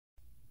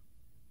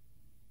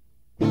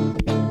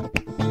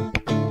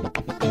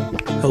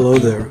Hello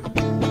there.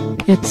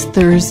 It's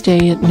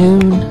Thursday at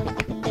noon.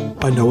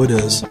 I know it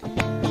is.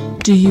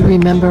 Do you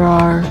remember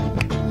our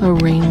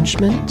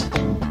arrangement?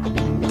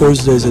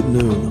 Thursdays at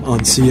noon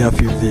on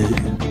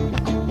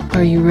CFUV.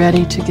 Are you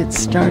ready to get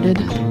started?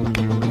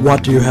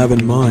 What do you have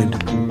in mind?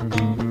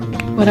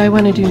 What I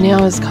want to do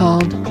now is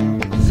called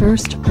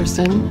first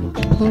person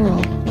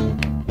plural.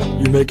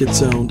 You make it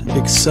sound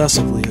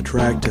excessively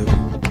attractive.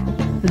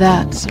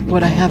 That's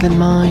what I have in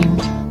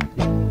mind.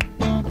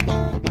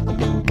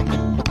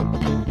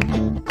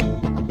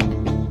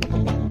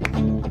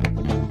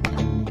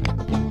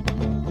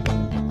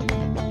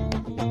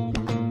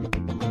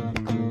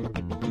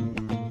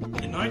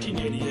 In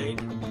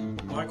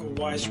 1988, Michael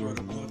Weiss wrote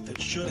a book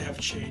that should have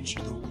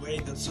changed the way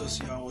that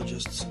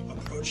sociologists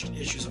approached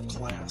issues of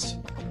class.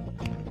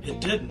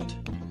 It didn't,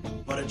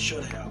 but it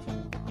should have.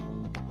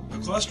 The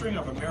clustering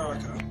of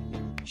America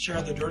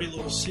shared the dirty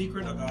little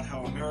secret about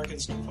how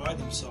Americans divide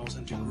themselves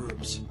into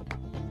groups.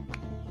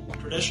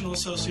 Traditional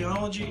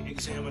sociology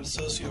examined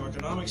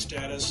socioeconomic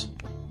status,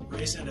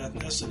 race, and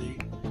ethnicity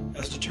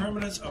as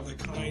determinants of the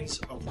kinds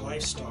of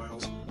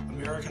lifestyles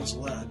Americans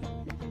led.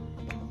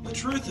 The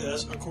truth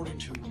is, according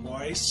to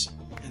Weiss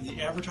and the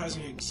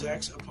advertising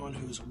execs upon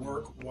whose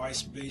work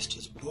Weiss based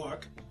his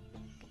book,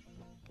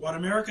 what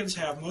Americans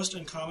have most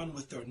in common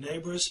with their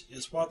neighbors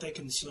is what they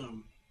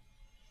consume.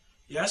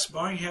 Yes,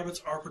 buying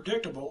habits are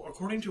predictable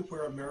according to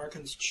where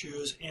Americans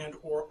choose and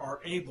or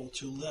are able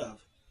to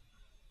live.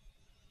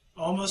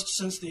 Almost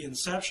since the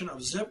inception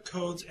of zip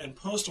codes and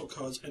postal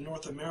codes in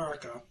North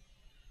America,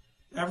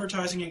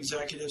 advertising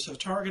executives have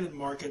targeted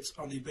markets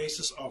on the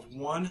basis of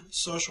 1.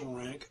 Social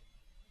rank,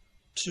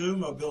 2.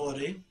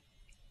 Mobility,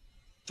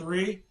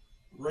 3.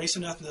 Race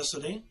and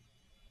ethnicity,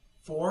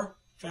 4.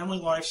 Family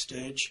life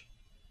stage,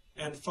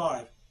 and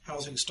 5.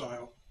 Housing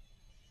style.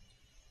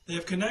 They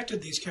have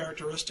connected these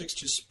characteristics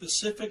to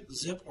specific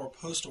zip or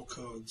postal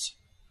codes.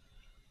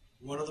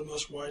 One of the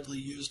most widely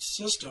used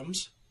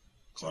systems,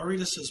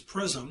 Claridas's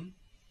Prism,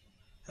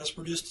 has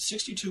produced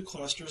 62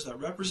 clusters that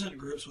represent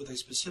groups with a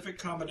specific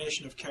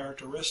combination of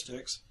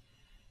characteristics,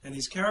 and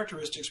these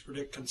characteristics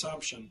predict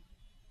consumption.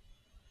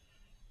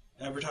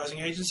 Advertising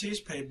agencies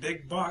pay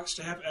big bucks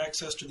to have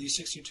access to these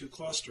 62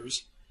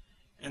 clusters,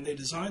 and they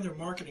design their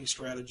marketing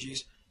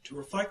strategies to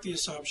reflect the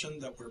assumption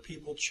that where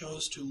people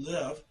chose to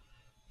live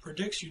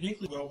predicts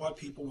uniquely well what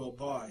people will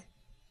buy.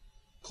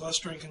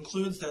 Clustering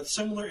concludes that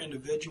similar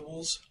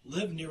individuals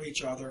live near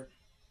each other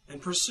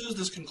and pursues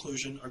this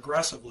conclusion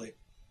aggressively.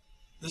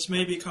 This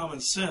may be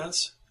common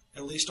sense,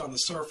 at least on the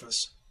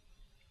surface.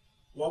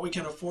 What we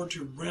can afford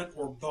to rent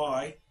or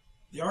buy,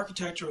 the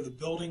architecture of the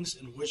buildings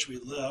in which we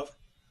live,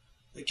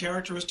 the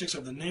characteristics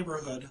of the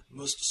neighborhood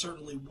most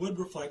certainly would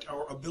reflect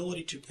our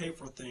ability to pay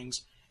for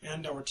things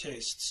and our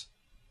tastes.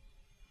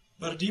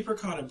 But a deeper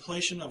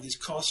contemplation of these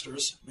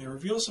clusters may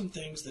reveal some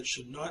things that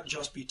should not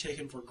just be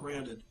taken for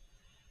granted,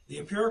 the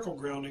empirical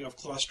grounding of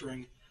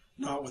clustering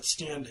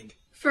notwithstanding.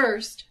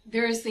 First,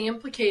 there is the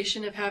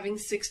implication of having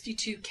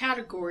 62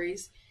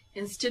 categories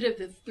instead of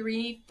the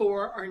 3,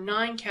 4, or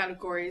 9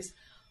 categories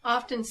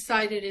often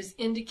cited as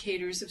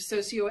indicators of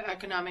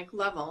socioeconomic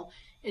level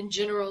in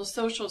general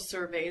social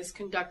surveys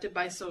conducted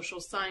by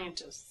social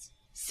scientists.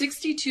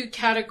 62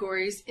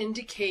 categories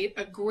indicate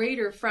a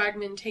greater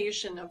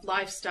fragmentation of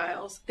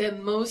lifestyles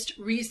than most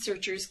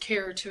researchers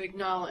care to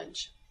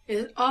acknowledge.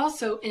 It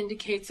also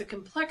indicates a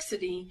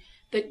complexity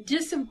that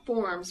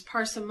disinforms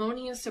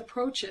parsimonious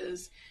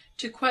approaches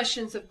to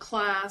questions of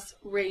class,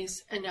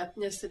 race, and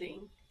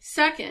ethnicity.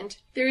 Second,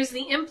 there is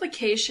the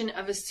implication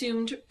of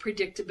assumed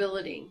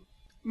predictability.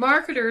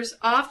 Marketers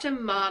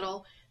often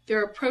model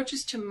their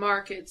approaches to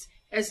markets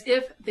as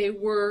if they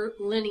were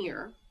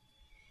linear.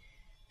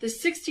 The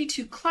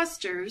 62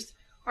 clusters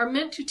are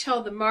meant to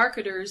tell the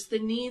marketers the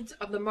needs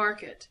of the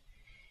market,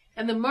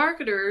 and the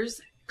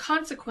marketers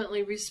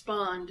consequently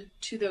respond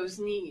to those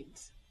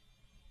needs.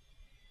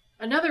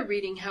 Another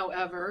reading,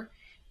 however,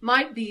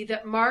 might be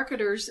that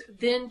marketers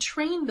then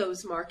train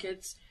those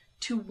markets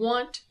to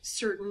want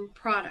certain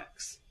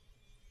products.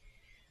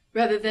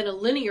 Rather than a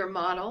linear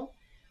model,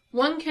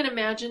 one can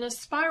imagine a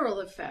spiral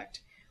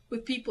effect,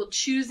 with people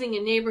choosing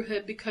a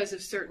neighborhood because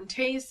of certain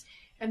tastes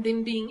and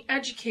then being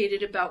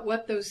educated about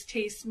what those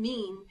tastes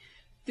mean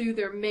through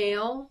their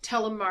mail,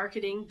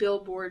 telemarketing,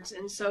 billboards,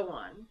 and so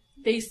on.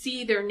 They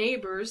see their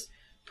neighbors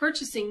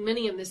purchasing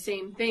many of the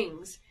same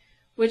things,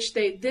 which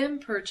they then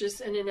purchase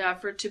in an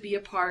effort to be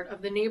a part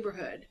of the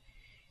neighborhood.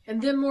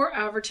 And then more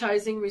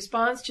advertising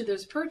responds to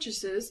those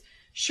purchases,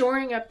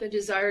 shoring up the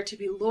desire to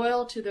be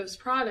loyal to those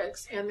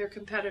products and their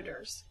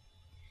competitors.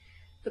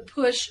 The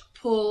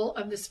push-pull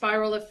of the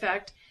spiral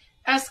effect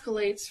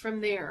escalates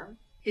from there.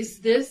 Is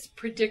this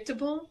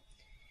predictable,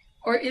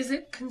 or is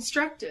it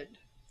constructed?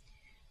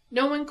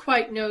 No one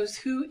quite knows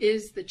who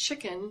is the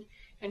chicken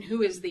and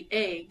who is the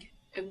egg,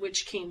 and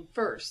which came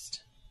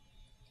first.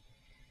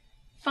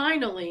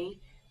 Finally,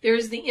 there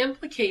is the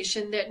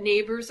implication that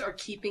neighbors are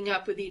keeping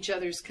up with each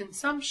other's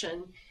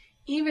consumption,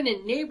 even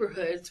in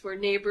neighborhoods where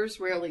neighbors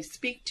rarely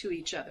speak to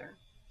each other.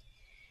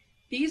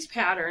 These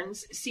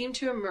patterns seem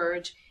to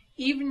emerge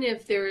even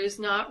if there is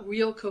not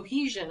real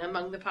cohesion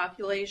among the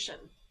population.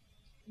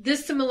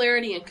 This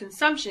similarity in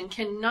consumption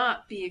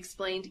cannot be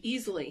explained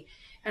easily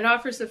and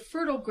offers a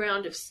fertile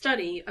ground of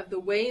study of the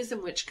ways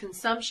in which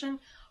consumption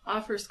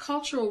offers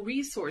cultural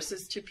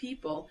resources to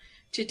people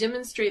to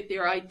demonstrate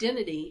their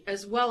identity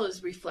as well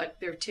as reflect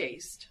their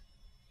taste.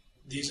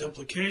 These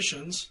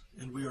implications,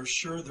 and we are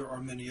sure there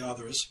are many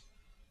others,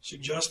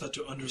 suggest that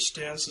to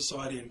understand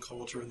society and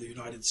culture in the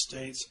United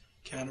States,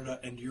 Canada,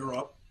 and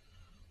Europe,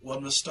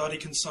 one must study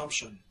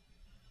consumption.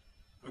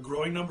 A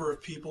growing number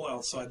of people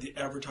outside the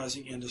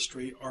advertising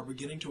industry are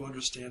beginning to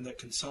understand that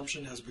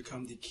consumption has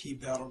become the key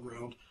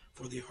battleground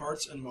for the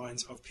hearts and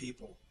minds of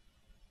people.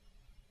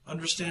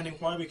 Understanding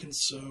why we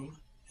consume,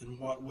 in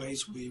what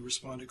ways we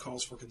respond to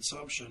calls for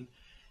consumption,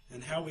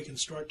 and how we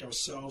construct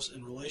ourselves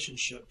in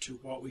relationship to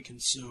what we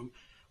consume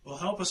will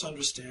help us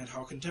understand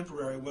how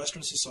contemporary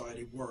Western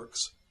society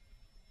works.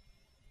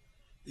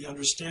 The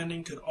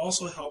understanding could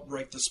also help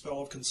break the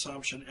spell of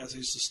consumption as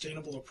a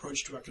sustainable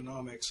approach to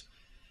economics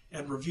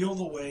and reveal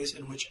the ways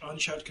in which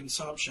unchecked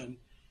consumption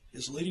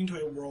is leading to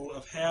a world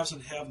of haves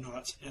and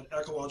have-nots and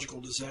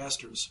ecological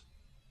disasters.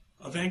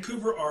 A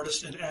Vancouver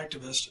artist and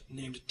activist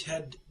named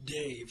Ted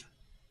Dave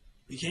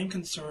became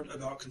concerned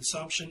about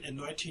consumption in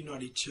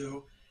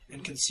 1992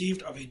 and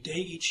conceived of a day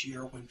each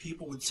year when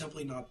people would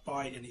simply not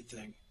buy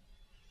anything.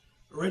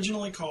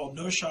 Originally called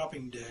No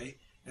Shopping Day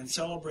and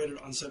celebrated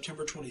on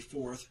September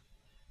 24th,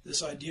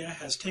 this idea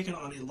has taken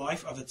on a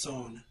life of its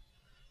own.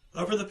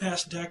 Over the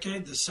past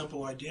decade, this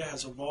simple idea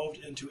has evolved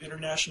into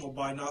International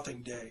Buy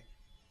Nothing Day,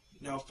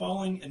 now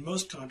falling in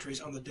most countries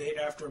on the day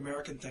after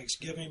American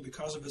Thanksgiving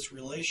because of its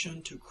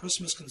relation to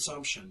Christmas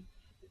consumption.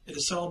 It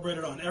is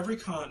celebrated on every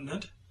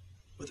continent,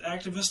 with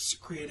activists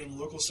creating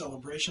local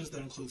celebrations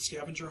that include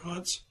scavenger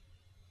hunts,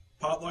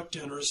 potluck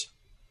dinners,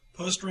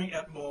 postering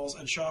at malls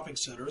and shopping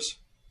centers,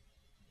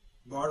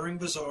 bartering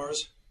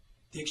bazaars,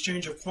 the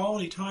exchange of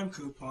quality time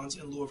coupons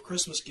in lieu of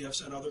Christmas gifts,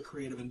 and other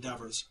creative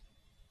endeavors.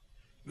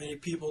 Many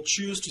people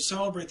choose to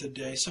celebrate the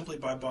day simply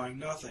by buying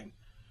nothing,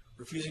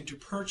 refusing to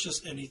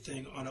purchase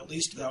anything on at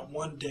least that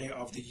one day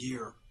of the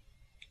year.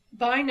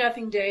 Buy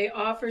Nothing Day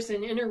offers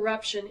an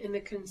interruption in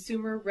the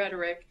consumer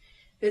rhetoric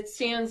that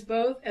stands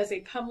both as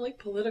a public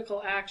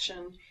political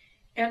action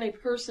and a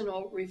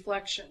personal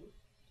reflection.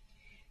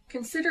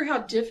 Consider how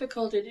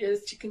difficult it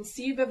is to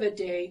conceive of a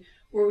day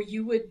where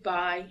you would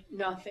buy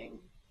nothing.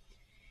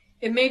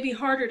 It may be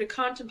harder to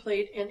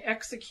contemplate and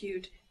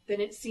execute than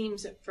it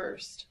seems at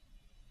first.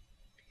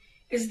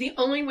 Is the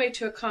only way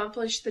to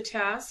accomplish the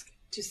task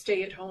to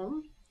stay at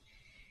home?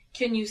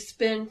 Can you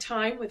spend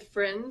time with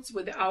friends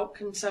without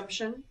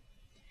consumption?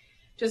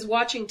 Does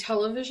watching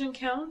television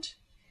count?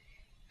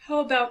 How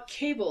about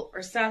cable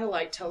or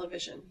satellite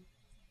television?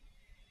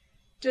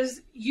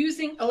 Does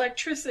using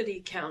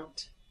electricity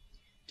count?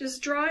 Does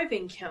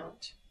driving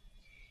count?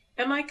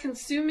 Am I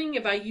consuming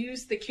if I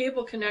use the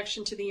cable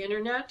connection to the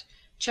internet,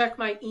 check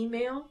my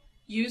email,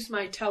 use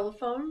my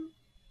telephone?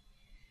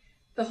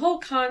 The whole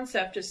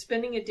concept of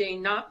spending a day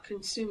not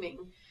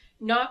consuming,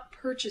 not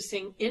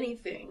purchasing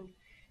anything,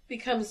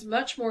 becomes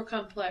much more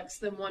complex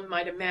than one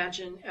might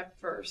imagine at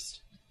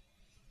first.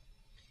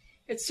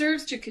 It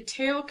serves to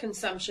curtail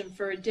consumption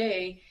for a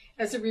day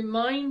as a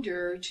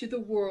reminder to the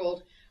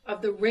world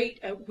of the rate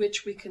at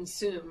which we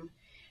consume,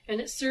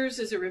 and it serves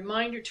as a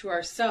reminder to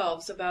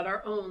ourselves about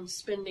our own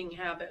spending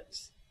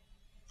habits.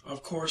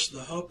 Of course,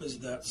 the hope is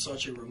that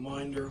such a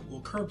reminder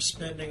will curb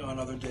spending on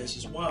other days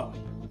as well.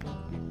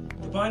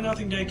 The Buy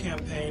Nothing Day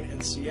campaign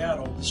in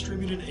Seattle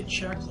distributed a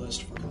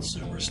checklist for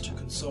consumers to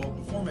consult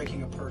before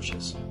making a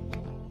purchase.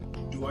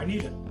 Do I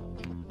need it?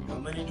 How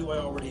many do I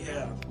already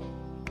have?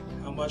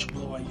 How much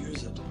will I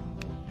use it?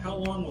 How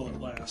long will it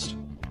last?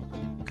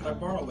 Could I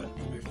borrow it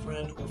from a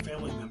friend or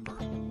family member?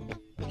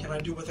 Can I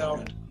do without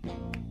it?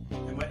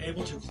 Am I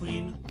able to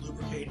clean,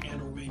 lubricate,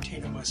 and or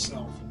maintain it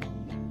myself?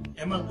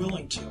 Am I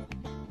willing to?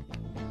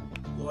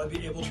 Will I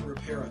be able to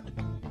repair it?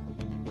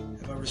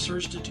 Have I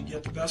researched it to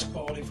get the best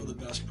quality for the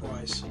best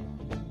price?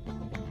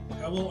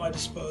 How will I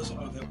dispose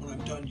of it when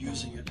I'm done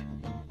using it?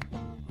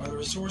 Are the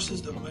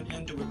resources that went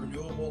into it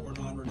renewable or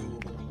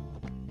non-renewable?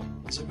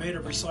 Is it made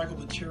of recycled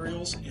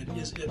materials, and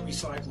is it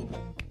recyclable?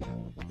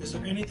 Is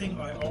there anything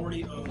I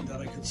already own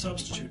that I could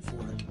substitute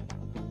for it?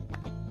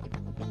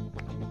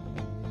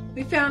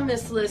 We found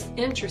this list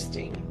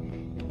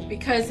interesting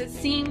because it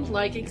seemed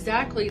like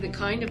exactly the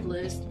kind of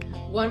list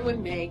one would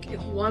make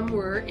if one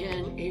were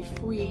in a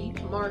free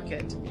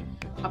market,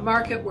 a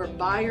market where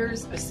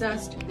buyers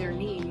assessed their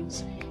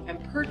needs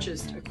and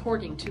purchased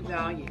according to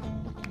value.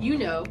 You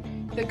know,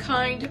 the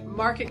kind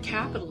market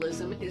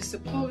capitalism is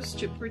supposed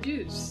to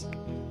produce.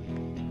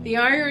 The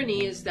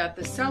irony is that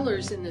the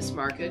sellers in this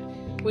market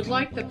would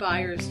like the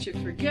buyers to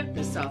forget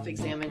the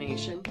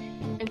self-examination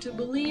and to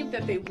believe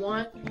that they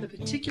want the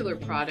particular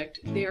product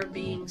they are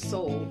being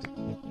sold.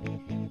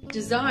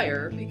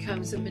 Desire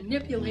becomes a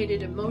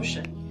manipulated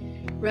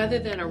emotion rather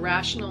than a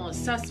rational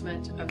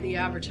assessment of the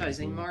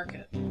advertising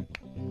market.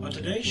 On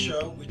today's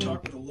show, we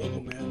talked with a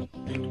local man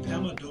named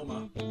Pema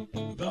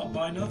Douma about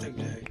Buy Nothing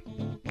Day.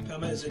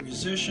 Pema is a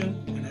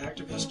musician, an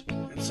activist,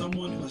 and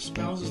someone who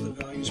espouses the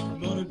values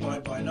promoted by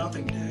Buy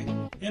Nothing Day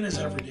in his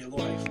everyday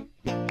life.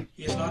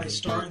 He is not a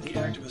star in the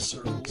activist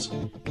circles.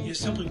 He is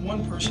simply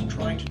one person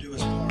trying to do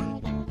his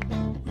part.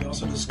 We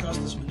also discuss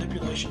this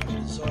manipulation of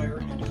desire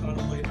and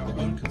contemplate our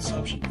own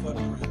consumption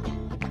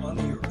footprint on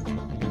the earth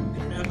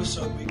in an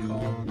episode we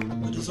call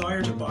The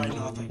Desire to Buy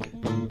Nothing.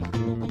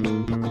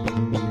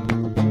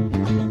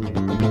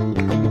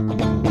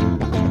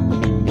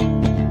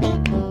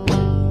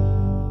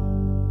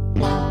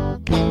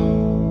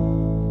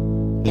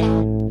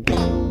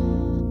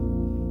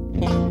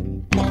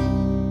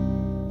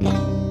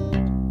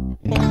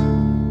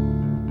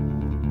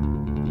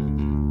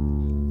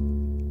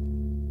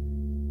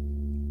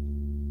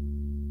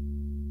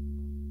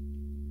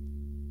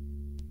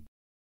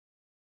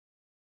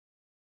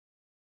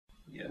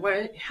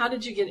 How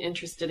did you get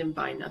interested in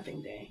Buy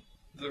Nothing Day?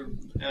 The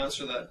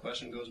answer to that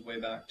question goes way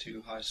back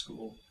to high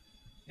school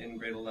in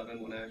grade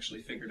 11 when I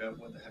actually figured out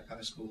what the heck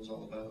high school was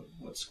all about,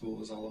 what school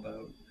was all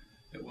about.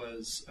 It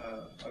was,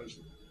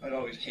 I'd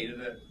always hated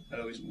it.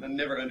 I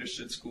never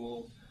understood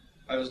school.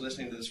 I was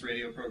listening to this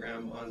radio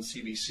program on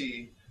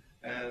CBC,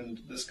 and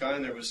this guy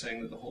in there was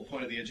saying that the whole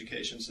point of the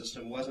education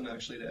system wasn't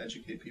actually to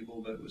educate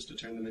people, but it was to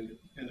turn them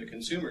into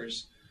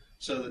consumers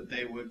so that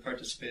they would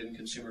participate in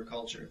consumer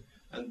culture.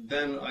 And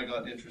then I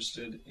got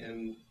interested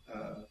in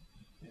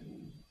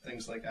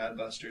things like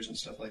Adbusters and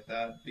stuff like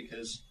that,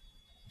 because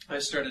I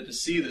started to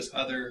see this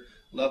other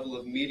level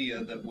of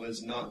media that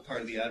was not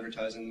part of the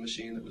advertising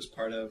machine, that was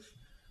part of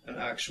an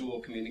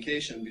actual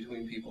communication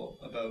between people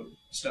about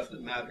stuff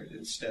that mattered,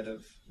 instead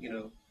of,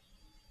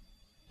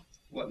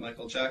 what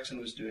Michael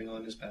Jackson was doing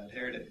on his bad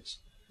hair days.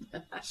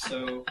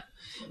 So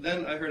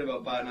then I heard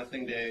about Buy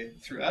Nothing Day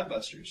through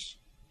Adbusters,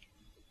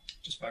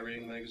 just by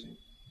reading the magazine.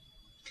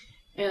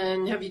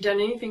 And have you done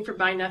anything for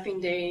Buy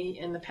Nothing Day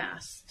in the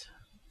past?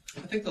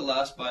 I think the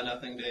last Buy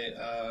Nothing Day,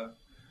 I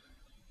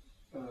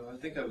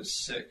think I was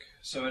sick,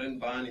 so I didn't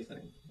buy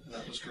anything, and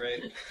that was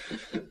great.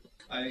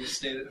 I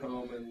stayed at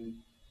home and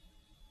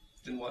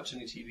didn't watch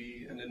any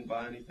TV and didn't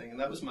buy anything, and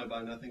that was my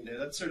Buy Nothing Day.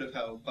 That's sort of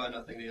how Buy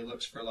Nothing Day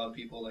looks for a lot of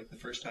people, like the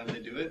first time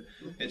they do it,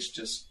 it's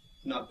just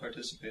not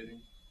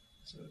participating.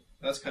 So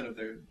that's kind of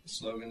their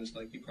slogan, is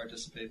like, you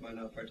participate by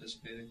not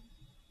participating.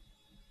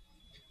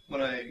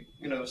 When I,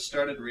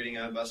 started reading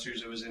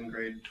Adbusters, it was in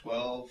grade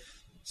 12,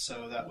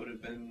 so that would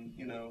have been,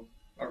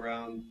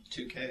 around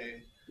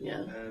 2K.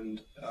 Yeah. And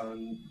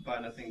on Buy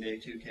Nothing Day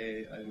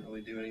 2K, I didn't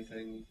really do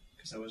anything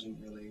because I wasn't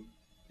really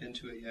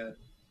into it yet.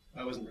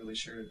 I wasn't really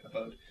sure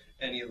about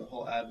any of the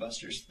whole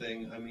Adbusters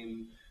thing. I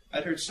mean,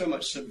 I'd heard so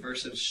much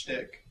subversive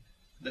shtick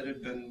that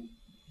had been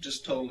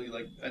just totally,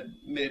 it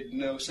made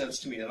no sense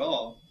to me at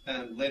all,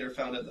 and later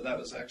found out that that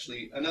was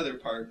actually another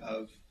part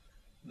of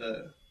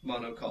the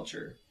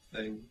monoculture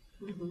thing.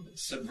 Mm-hmm.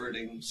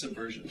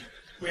 Subversion.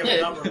 We have a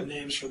number of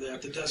names for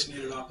that. The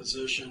designated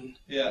opposition,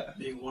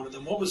 being one of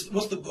them.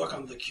 What's the book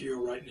on the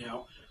queue right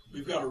now?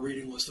 We've got a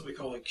reading list that we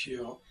call a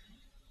queue.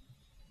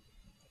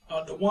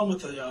 The one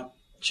with the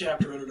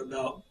chapter in it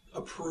about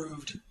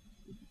approved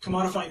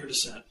commodifying your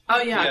dissent.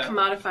 Oh yeah,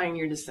 commodifying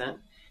your dissent.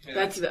 Yeah.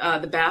 That's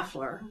the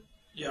Baffler.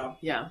 Yeah.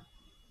 Yeah.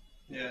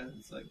 Yeah,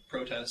 it's like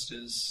protest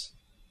is,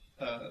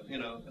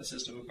 a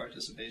system of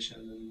participation,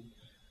 and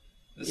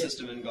the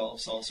system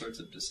engulfs all sorts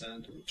of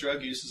dissent.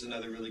 Drug use is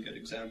another really good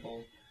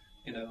example.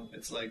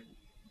 It's like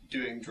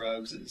doing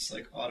drugs. It's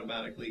like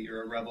automatically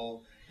you're a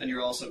rebel, and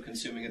you're also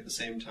consuming at the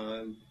same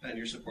time, and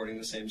you're supporting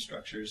the same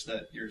structures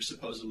that you're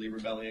supposedly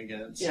rebelling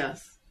against.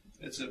 Yes.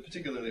 It's a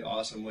particularly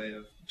awesome way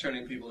of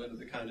turning people into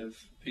the kind of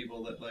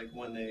people that, like,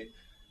 when they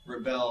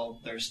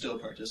rebel, they're still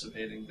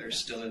participating. They're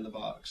still in the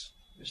box.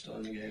 They're still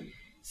in the game.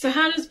 So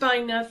how does Buy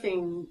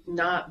Nothing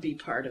not be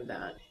part of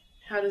that?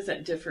 How does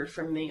that differ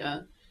from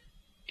the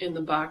in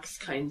the box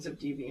kinds of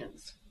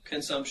deviance?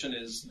 Consumption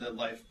is the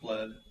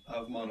lifeblood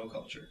of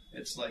monoculture.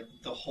 It's like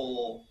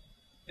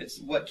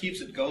it's what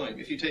keeps it going.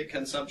 If you take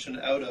consumption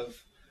out of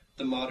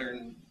the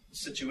modern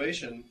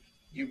situation,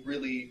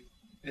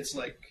 it's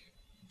like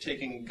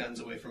taking guns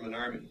away from an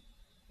army.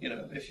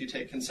 If you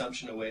take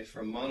consumption away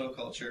from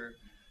monoculture,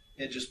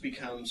 it just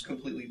becomes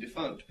completely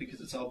defunct, because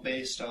it's all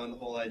based on the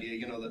whole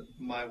idea, that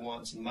my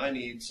wants and my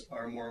needs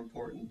are more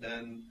important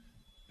than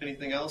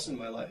anything else in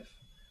my life.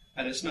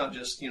 And it's not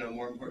just,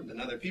 more important than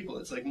other people.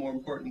 It's like more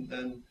important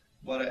than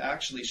what I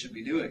actually should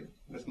be doing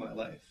with my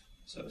life.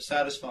 So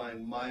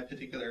satisfying my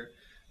particular,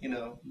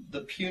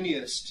 the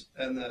puniest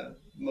and the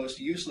most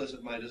useless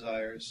of my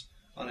desires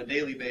on a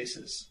daily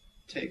basis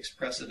takes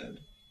precedent.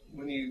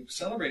 When you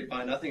celebrate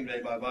Buy Nothing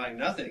Day by buying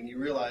nothing, you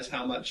realize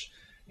how much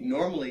you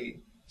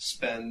normally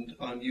spend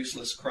on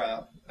useless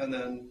crap, and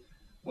then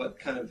what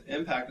kind of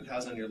impact it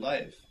has on your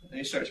life. And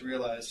you start to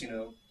realize,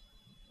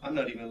 I'm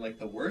not even like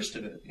the worst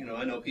of it.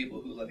 I know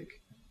people who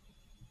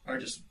are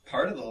just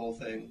part of the whole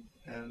thing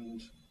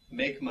and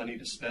make money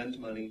to spend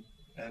money,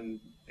 and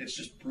it's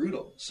just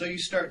brutal. So you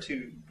start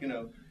to,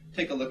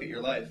 take a look at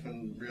your life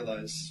and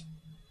realize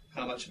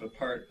how much of a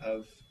part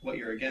of what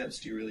you're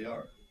against you really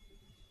are.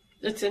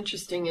 That's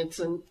interesting.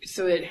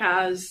 So it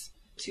has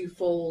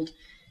twofold.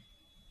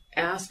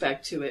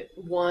 aspect to it.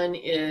 One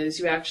is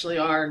you actually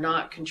are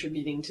not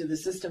contributing to the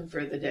system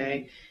for the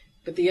day,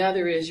 but the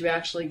other is you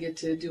actually get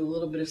to do a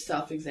little bit of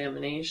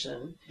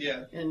self-examination.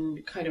 Yeah.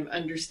 And kind of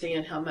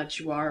understand how much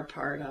you are a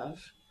part of.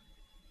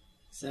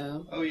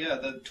 So. Oh yeah,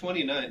 the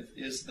 29th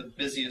is the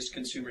busiest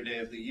consumer day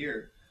of the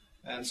year.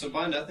 And so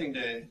Buy Nothing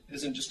Day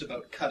isn't just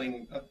about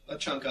cutting a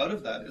chunk out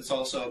of that. It's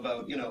also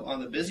about, you know, on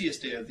the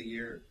busiest day of the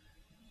year,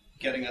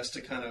 getting us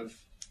to kind of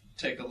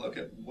take a look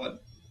at what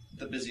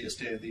the busiest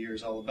day of the year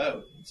is all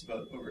about. It's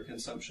about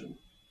overconsumption.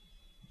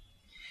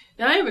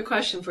 Now I have a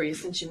question for you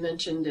since you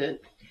mentioned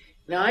it.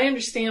 Now I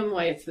understand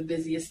why it's the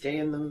busiest day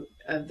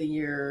of the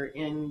year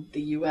in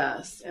the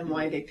U.S. and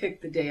why they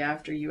picked the day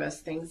after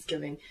U.S.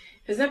 Thanksgiving.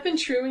 Has that been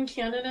true in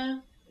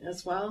Canada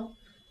as well?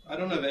 I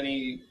don't have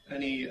any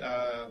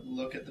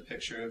look at the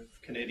picture of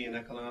Canadian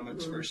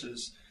economics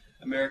versus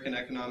American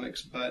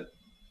economics, but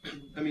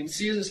I mean,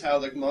 seeing as how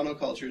the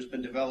monoculture has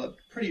been developed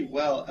pretty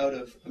well out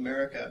of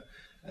America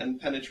and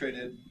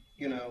penetrated,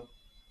 you know,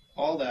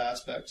 all the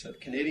aspects of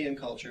Canadian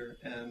culture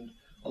and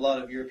a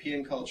lot of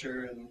European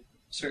culture and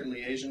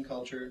certainly Asian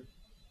culture.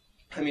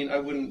 I mean, I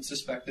wouldn't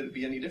suspect that it'd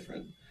be any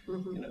different.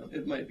 You know,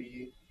 it might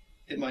be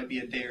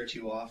a day or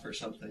two off or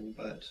something,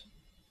 but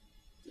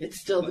it's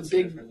still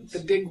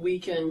the big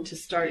weekend to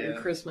start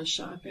your Christmas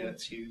shopping. Yeah,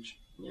 it's huge.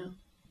 Yeah.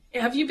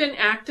 Have you been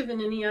active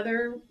in any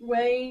other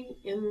way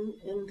in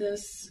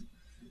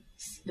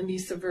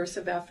these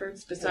subversive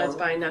efforts besides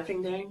Buy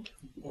Nothing Day?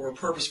 Or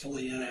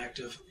purposefully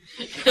inactive?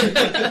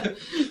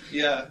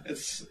 Yeah,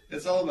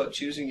 it's all about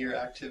choosing your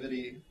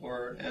activity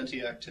or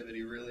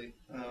anti-activity, really.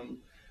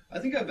 I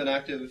think I've been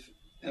active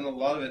in a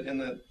lot of it in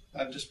that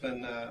I've just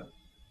been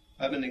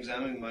I've been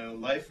examining my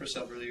own life for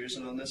several years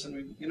and on this,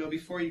 and you know,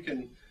 before you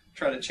can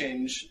try to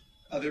change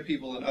other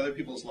people and other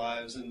people's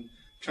lives and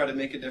try to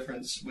make a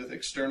difference with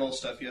external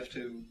stuff, you have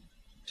to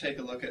take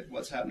a look at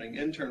what's happening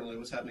internally,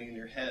 what's happening in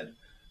your head.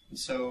 And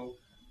so,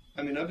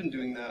 I mean, I've been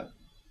doing that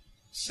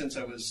since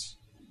I was,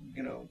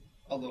 you know,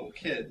 a little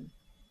kid.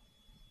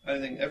 I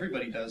think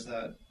everybody does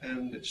that,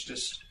 and it's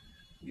just,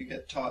 you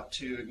get taught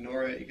to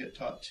ignore it, you get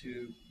taught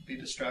to be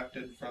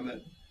distracted from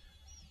it.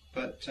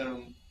 But,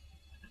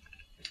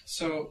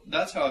 so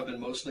that's how I've been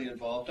mostly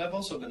involved. I've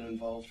also been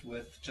involved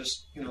with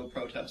just, you know,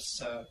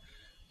 protests.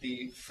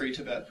 The Free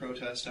Tibet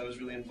protest I was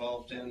really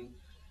involved in,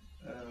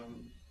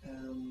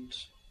 and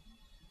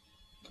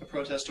a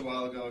protest a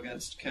while ago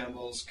against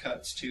Campbell's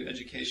cuts to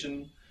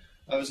education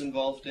I was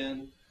involved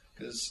in,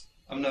 because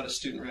I'm not a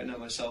student right now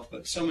myself,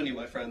 but so many of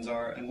my friends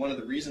are, and one of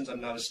the reasons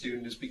I'm not a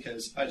student is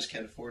because I just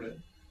can't afford it.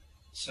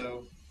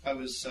 So I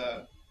was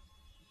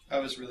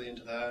really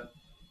into that.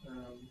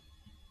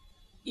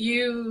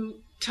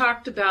 You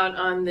talked about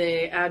on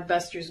the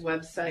Adbusters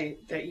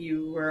website that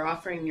you were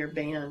offering your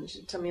band.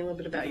 Tell me a little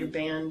bit about your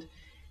band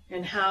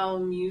and how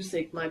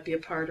music might be a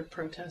part of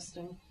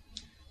protesting.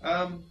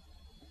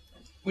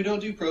 We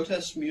don't do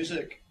protest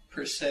music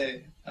per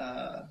se.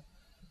 I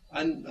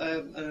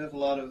have a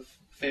lot of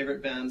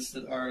favorite bands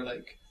that are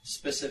like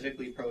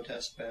specifically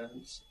protest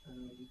bands.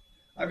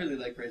 I really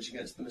like Rage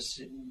Against the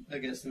Machine.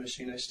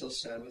 I still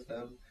stand with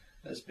them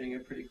as being a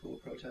pretty cool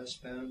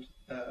protest band.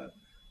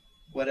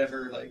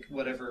 Whatever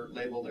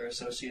label they're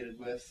associated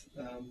with.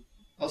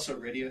 Also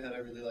Radiohead, I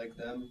really like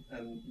them,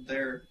 and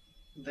their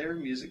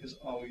music has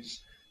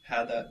always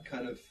had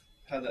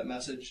that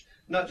message,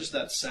 not just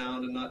that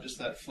sound and not just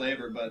that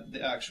flavor, but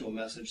the actual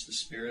message, the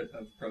spirit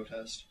of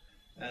protest.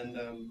 And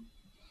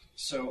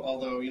so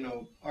although, you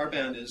know, our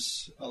band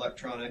is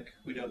electronic,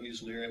 we don't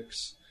use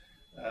lyrics.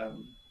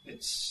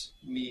 It's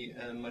me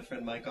and my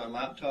friend Mike on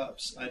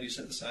laptops. I do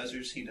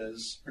synthesizers, he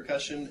does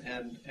percussion,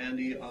 and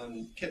Andy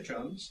on kit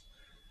drums.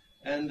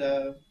 And,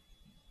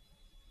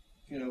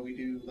 you know, we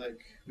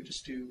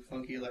just do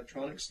funky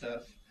electronic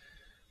stuff.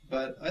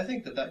 But I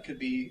think that could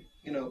be,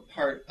 you know,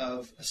 part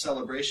of a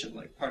celebration,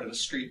 like part of a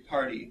street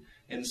party,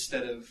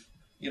 instead of,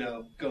 you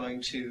know,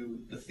 going to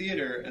the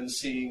theater and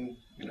seeing,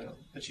 you know,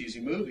 a cheesy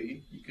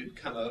movie. You could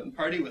come out and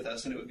party with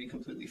us and it would be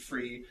completely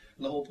free.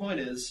 And the whole point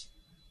is,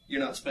 you're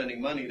not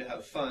spending money to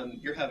have fun,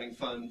 you're having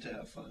fun to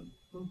have fun.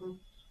 Mm-hmm.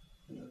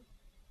 You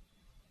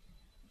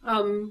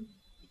know?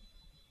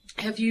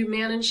 Have you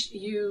managed,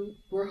 you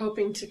were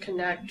hoping to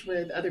connect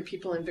with other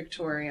people in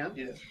Victoria.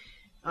 Yeah.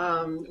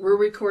 We're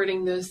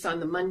recording this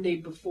on the Monday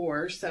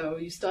before, so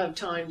you still have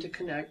time to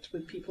connect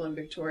with people in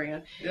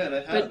Victoria. Yeah, and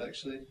I have,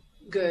 actually.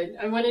 Good.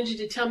 I wanted you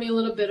to tell me a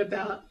little bit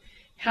about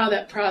how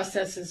that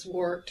process has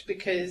worked,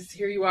 because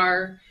here you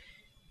are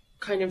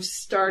kind of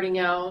starting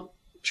out,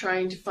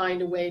 trying to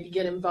find a way to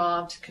get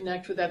involved, to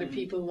connect with other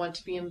people who want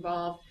to be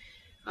involved.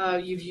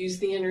 You've used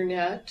the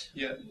internet.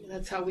 Yeah.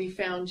 That's how we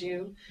found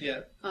you.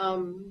 Yeah.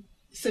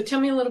 So tell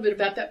me a little bit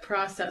about that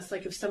process.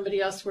 Like if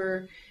somebody else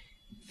were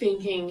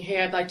thinking,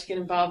 hey, I'd like to get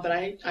involved, but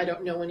I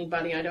don't know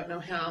anybody, I don't know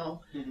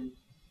how. Mm-hmm.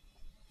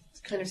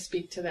 Kind of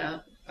speak to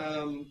that.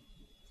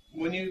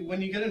 When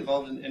you get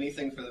involved in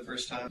anything for the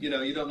first time, you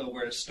know, you don't know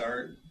where to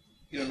start.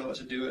 You don't know what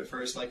to do at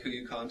first, like who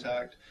you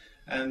contact.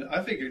 And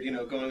I figured, you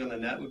know, going on the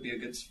net would be a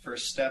good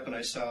first step. And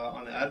I saw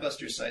on the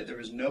Adbusters site there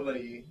was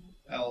nobody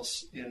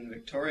else in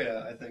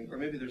Victoria, I think, or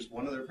maybe there's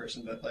one other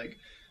person, but like,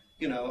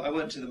 I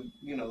went to the,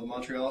 the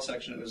Montreal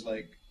section. It was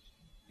like,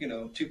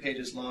 2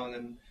 pages long,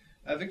 and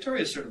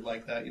Victoria's sort of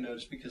like that,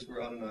 just because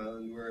we're on an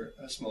island, we're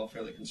a small,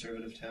 fairly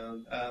conservative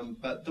town.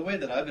 But the way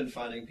that I've been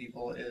finding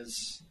people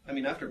is,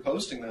 after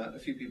posting that, a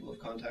few people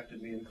have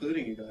contacted me,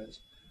 including you guys,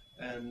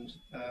 and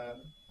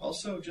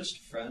also just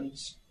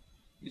friends.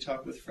 You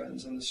talk with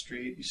friends on the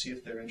street, you see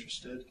if they're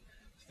interested,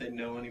 if they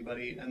know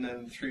anybody, and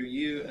then through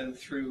you and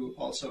through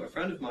also a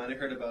friend of mine, I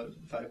heard about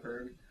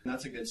Viberg, and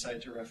that's a good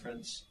site to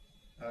reference,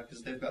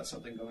 because they've got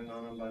something going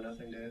on Buy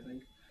Nothing Day, I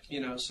think.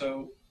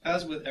 So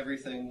as with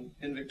everything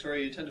in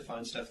Victoria, you tend to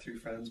find stuff through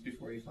friends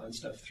before you find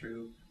stuff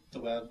through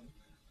the web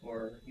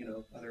or,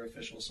 other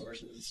official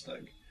sources. It's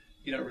like,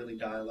 you don't really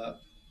dial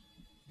up,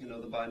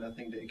 the Buy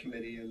Nothing Day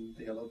committee and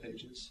the yellow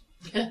pages.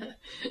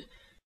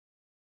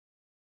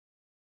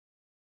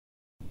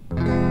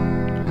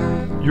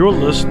 You're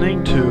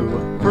listening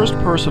to First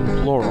Person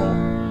Plural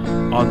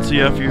on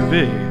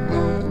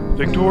CFUV,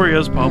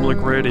 Victoria's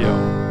Public Radio,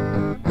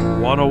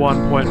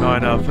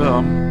 101.9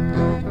 FM,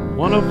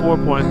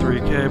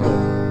 104.3 cable,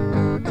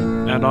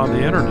 and on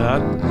the internet,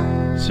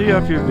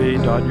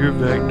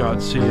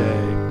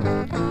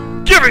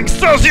 cfuv.uvig.ca. Giving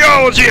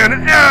sociology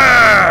an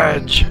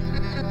edge!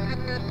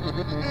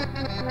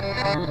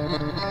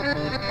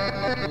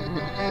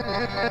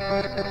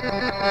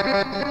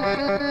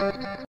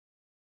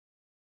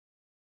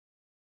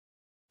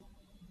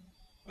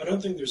 I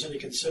don't think there's any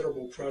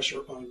considerable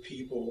pressure on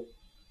people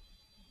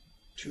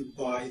to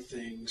buy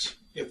things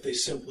if they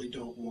simply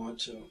don't want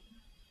to.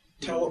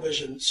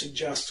 Television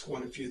suggests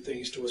quite a few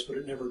things to us, but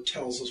it never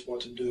tells us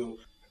what to do.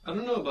 I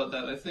don't know about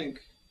that. I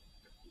think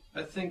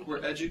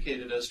we're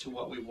educated as to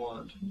what we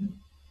want.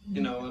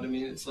 You know what I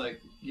mean? It's like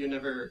you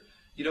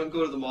don't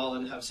go to the mall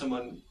and have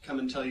someone come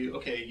and tell you,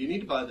 okay, you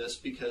need to buy this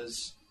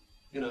because,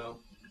 you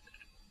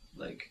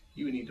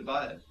need to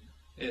buy it.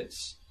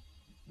 It's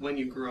when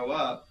you grow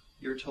up,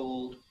 you're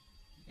told,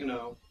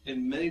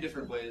 in many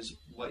different ways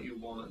what you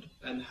want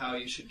and how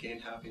you should gain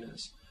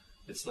happiness.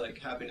 It's like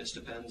happiness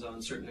depends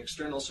on certain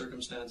external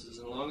circumstances,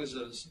 and as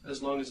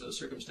long as those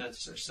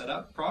circumstances are set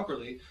up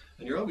properly,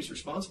 and you're always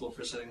responsible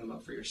for setting them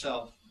up for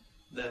yourself,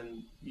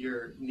 then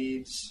your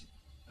needs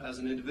as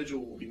an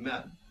individual will be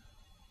met.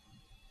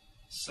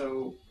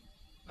 So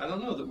I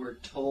don't know that we're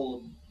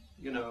told,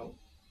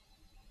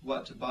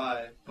 what to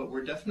buy, but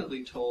we're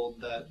definitely told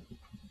that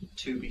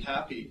to be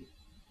happy,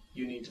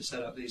 you need to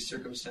set up these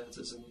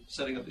circumstances, and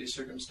setting up these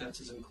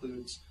circumstances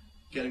includes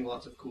getting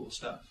lots of cool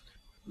stuff.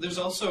 There's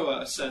also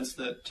a sense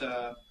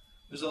that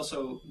there's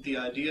also the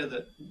idea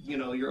that,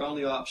 your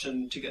only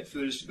option to get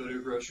food is to go to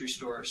a grocery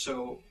store.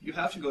 So you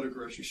have to go to a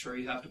grocery store.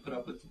 You have to put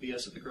up with the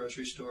BS at the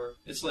grocery store.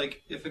 It's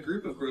like if a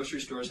group of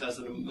grocery stores has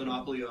a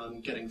monopoly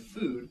on getting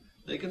food,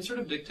 they can sort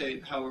of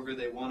dictate however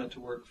they want it to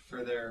work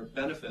for their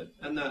benefit.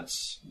 And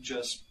that's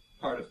just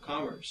part of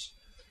commerce.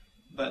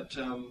 But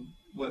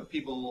what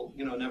people,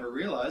 never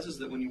realize is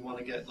that when you want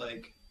to get,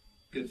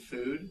 good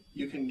food,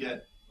 you can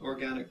get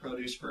organic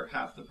produce for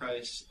half the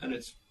price, and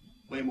it's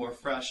way more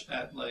fresh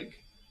at,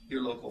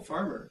 your local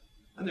farmer.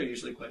 And they're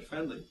usually quite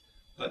friendly.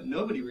 But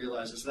nobody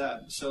realizes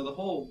that. So the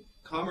whole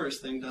commerce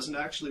thing doesn't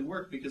actually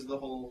work because the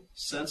whole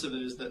sense of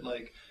it is that,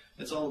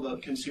 it's all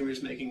about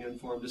consumers making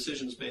informed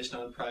decisions based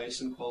on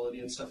price and quality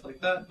and stuff like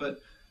that. But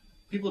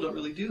people don't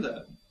really do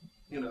that.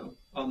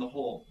 On the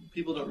whole.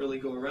 People don't really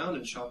go around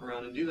and shop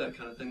around and do that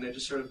kind of thing. They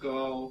just sort of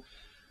go,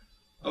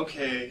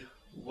 okay,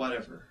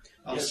 whatever.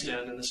 I'll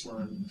stand in this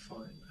line.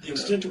 Fine. The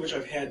extent to which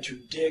I've had to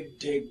dig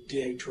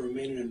to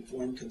remain an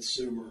informed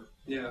consumer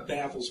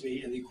baffles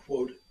me in the,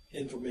 quote,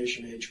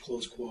 information age,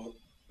 close quote.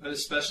 And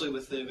especially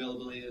with the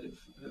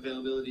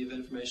availability of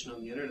information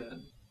on the internet.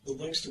 The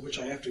links to which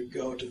I have to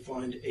go to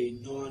find a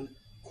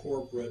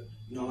non-corporate,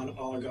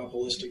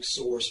 non-oligopolistic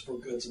source for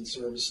goods and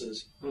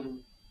services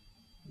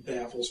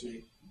baffles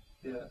me.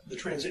 Yeah.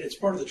 It's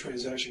part of the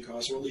transaction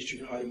cost, or at least you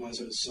can itemize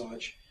it as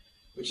such,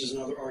 which is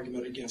another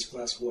argument against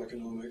classical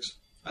economics.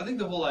 I think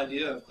the whole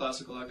idea of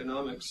classical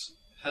economics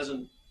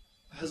hasn't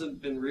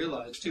been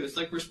realized, too. It's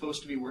like we're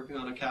supposed to be working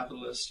on a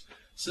capitalist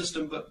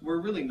system, but we're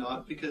really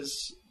not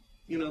because,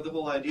 the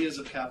whole ideas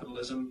of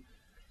capitalism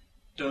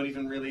don't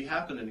even really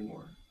happen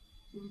anymore.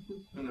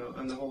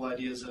 And the whole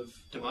ideas of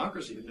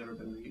democracy have never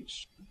been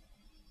reached.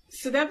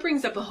 So that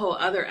brings up a whole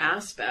other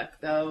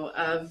aspect, though,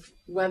 of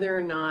whether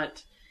or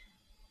not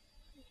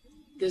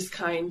this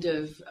kind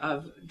of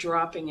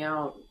dropping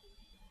out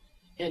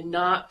and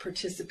not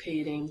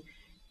participating,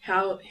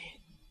 how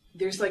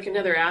there's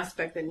another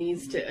aspect that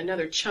needs to,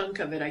 another chunk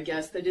of it, I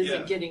guess, that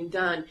isn't getting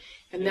done.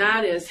 And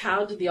that is,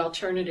 how do the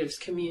alternatives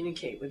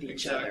communicate with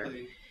each other?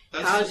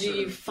 That's how do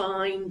you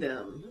find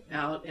them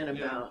out and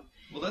about?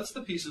 Well, that's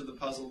the piece of the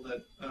puzzle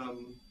that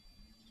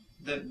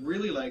that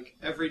really,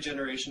 every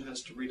generation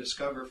has to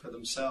rediscover for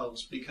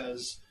themselves,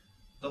 because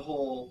the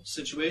whole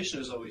situation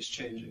is always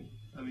changing.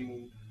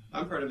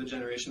 I'm part of a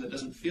generation that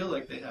doesn't feel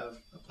like they have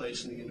a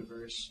place in the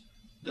universe,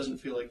 doesn't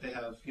feel like they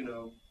have,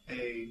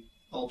 a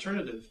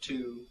alternative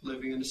to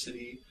living in a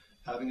city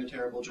having a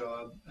terrible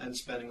job, and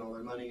spending all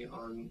their money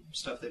on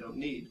stuff they don't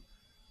need.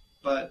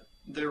 But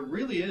there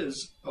really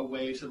is a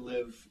way to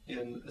live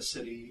in a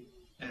city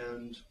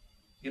and,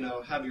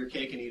 have your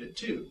cake and eat it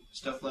too.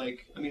 Stuff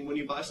like, when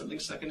you buy something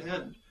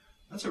secondhand,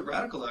 that's a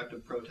radical act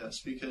of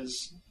protest,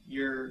 because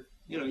you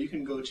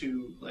can go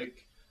to,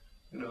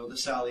 the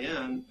Sally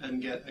Ann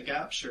and get a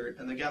Gap shirt,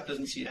 and the Gap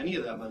doesn't see any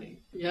of that money.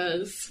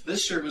 Yes.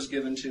 This shirt was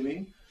given to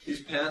me.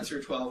 These pants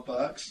are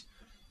 $12.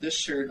 This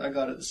shirt I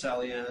got at the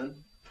Sally Ann.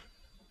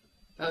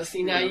 Oh,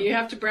 see, now you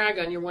have to brag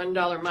on your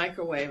 $1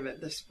 microwave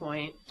at this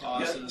point.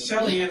 Awesome. Yeah,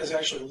 Sally Ann is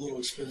actually a little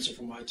expensive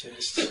for my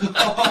taste.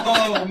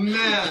 Oh,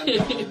 man.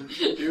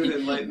 Dude,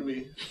 enlighten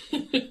me.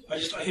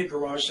 I hit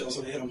garage sales,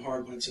 and I hit them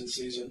hard when it's in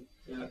season.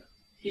 Yeah.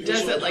 He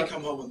does it I don't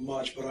come home with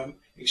much, but I'm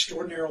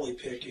extraordinarily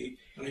picky,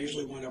 and I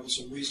usually wind up with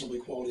some reasonably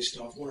quality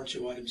stuff, 1 or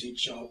 2 items each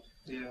shop.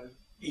 Yeah.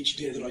 Each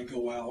day that I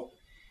go out.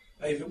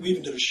 We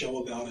even did a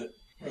show about it.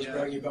 I was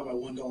bragging about my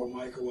 $1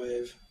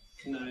 microwave.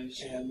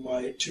 Nice. And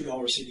my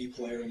 $2 CD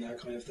player and that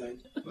kind of thing.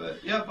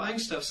 But yeah, buying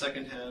stuff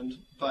secondhand,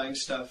 buying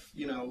stuff,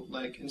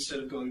 instead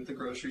of going to the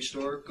grocery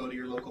store, go to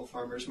your local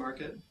farmer's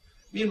market.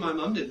 Me and my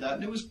mom did that,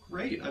 and it was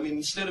great.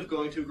 Instead of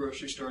going to a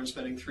grocery store and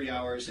spending 3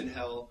 hours in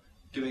hell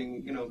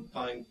doing,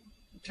 buying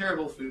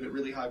terrible food at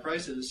really high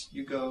prices,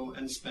 you go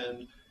and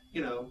spend,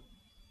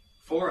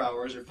 4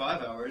 hours or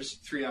 5 hours,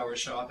 3 hours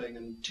shopping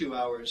and 2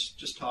 hours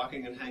just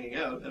talking and hanging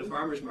out at a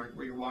farmer's market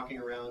where you're walking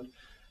around.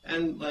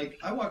 And,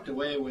 I walked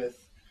away with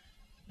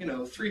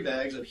 3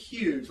 bags of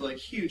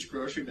huge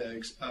grocery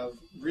bags of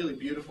really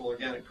beautiful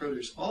organic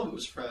produce. All of it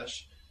was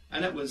fresh,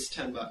 and it was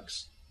 $10.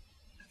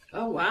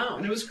 Oh, wow.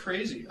 And it was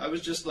crazy. I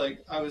was like,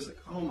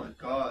 oh my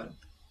God,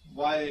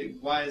 why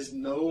is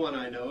no one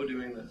I know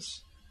doing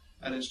this?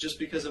 And it's just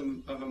because of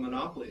a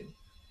monopoly.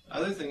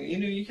 Other thing,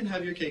 you can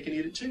have your cake and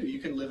eat it too. You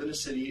can live in a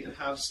city and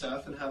have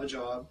stuff and have a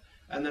job,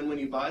 and then when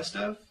you buy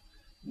stuff,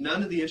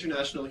 none of the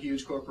international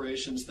huge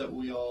corporations that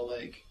we all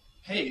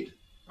hate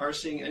are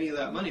seeing any of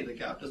that money. The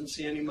Gap doesn't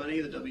see any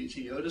money. The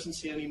WTO doesn't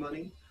see any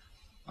money.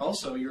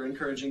 Also, you're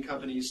encouraging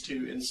companies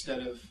to,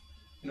 instead of,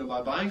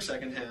 by buying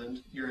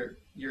secondhand,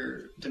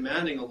 you're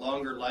demanding a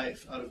longer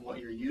life out of what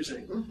you're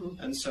using.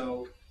 Mm-hmm. And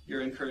so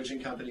you're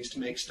encouraging companies to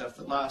make stuff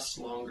that lasts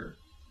longer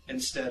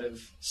instead of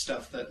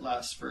stuff that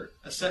lasts for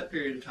a set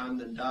period of time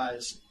then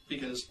dies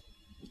because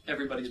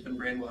everybody's been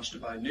brainwashed to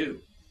buy new.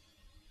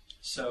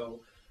 So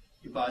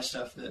you buy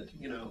stuff that,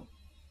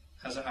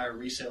 has a higher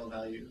resale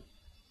value.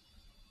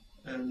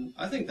 And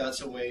I think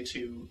that's a way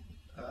to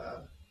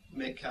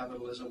make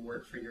capitalism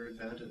work for your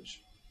advantage.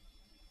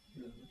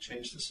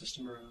 Change the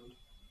system around.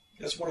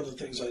 That's one of the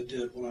things I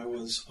did when I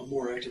was a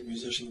more active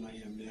musician than I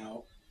am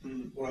now.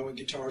 When I went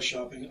guitar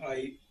shopping,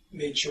 I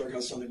made sure I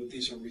got something with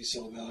decent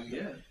resale value.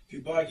 Yeah. If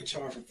you buy a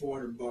guitar for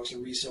 $400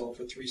 and resell it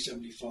for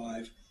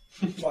 $375,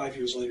 5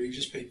 years later, you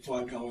just paid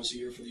 $5 a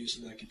year for the use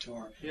of that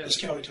guitar. Yeah.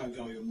 Discounting time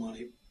value of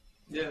money.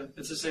 Yeah,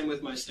 it's the same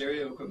with my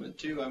stereo equipment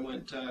too. I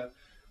went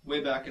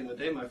way back in the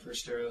day. My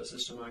first stereo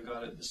system I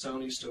got at the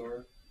Sony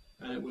store,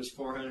 and it was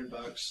 $400.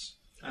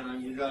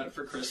 And we got it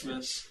for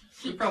Christmas.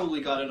 We probably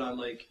got it on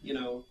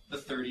the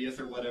 30th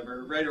or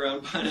whatever, right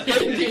around Pineapple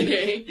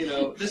Day.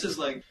 This is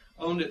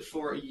owned it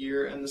for a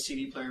year, and the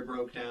CD player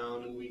broke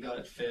down, and we got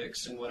it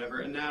fixed and whatever.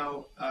 And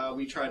now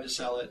we tried to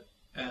sell it,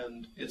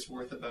 and it's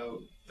worth about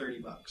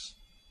 $30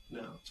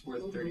 now. It's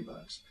worth $30.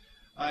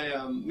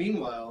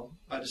 Meanwhile,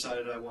 I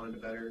decided I wanted a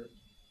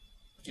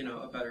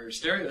better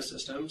stereo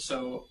system,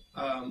 so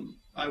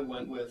I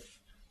went with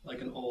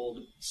an old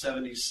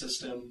 70s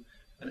system,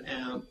 an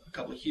amp, a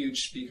couple of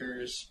huge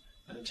speakers,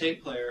 and a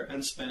tape player,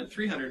 and spent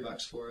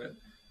 $300 for it.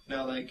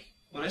 Now,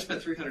 when I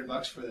spent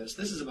 $300 for this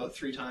is about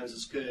 3 times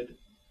as good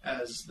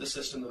as the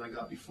system that I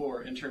got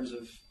before in terms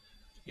of,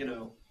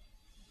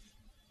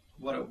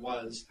 what it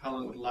was, how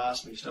long it would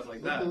last me, stuff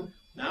like that. Mm-hmm.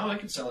 Now I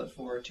could sell it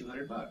for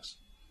 $200.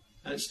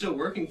 And it's still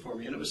working for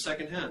me, and it was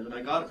secondhand. And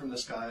I got it from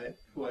this guy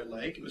who I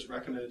like. It was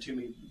recommended to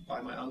me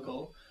by my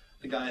uncle.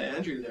 The guy,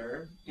 Andrew,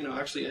 there,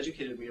 actually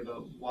educated me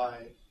about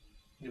why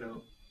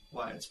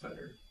it's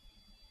better,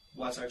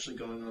 what's actually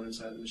going on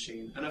inside the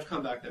machine. And I've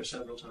come back there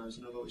several times,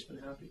 and I've always been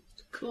happy.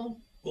 Cool.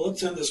 Well,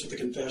 let's end this with the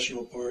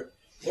confessional part.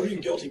 What are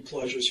your guilty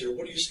pleasures here?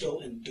 What do you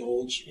still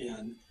indulge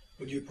in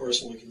when you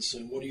personally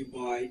consume? What do you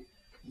buy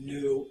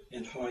new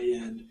and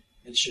high-end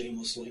and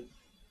shamelessly?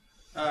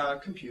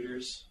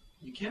 Computers.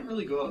 You can't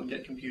really go out and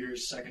get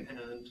computers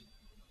secondhand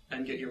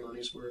and get your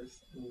money's worth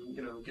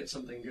and, get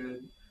something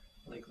good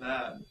like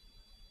that,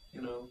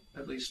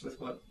 at least with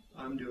what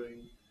I'm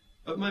doing.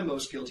 But my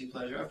most guilty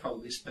pleasure, I've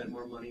probably spent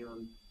more money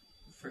on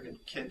friggin'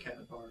 Kit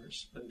Kat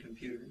bars than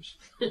computers.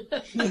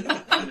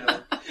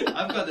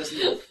 I've got this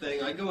little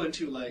thing. I go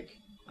into,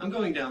 I'm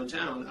going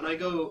downtown, and I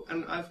go,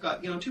 and I've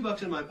got,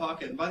 $2 in my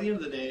pocket, and by the end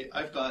of the day,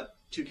 I've got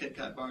 2 Kit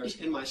Kat bars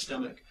in my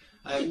stomach.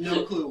 I have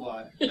no clue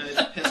why, and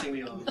it's pissing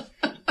me off.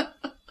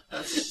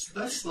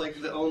 That's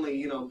the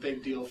only,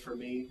 big deal for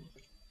me.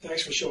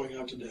 Thanks for showing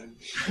up today.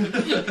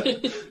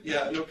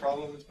 Yeah, no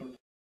problem. It's been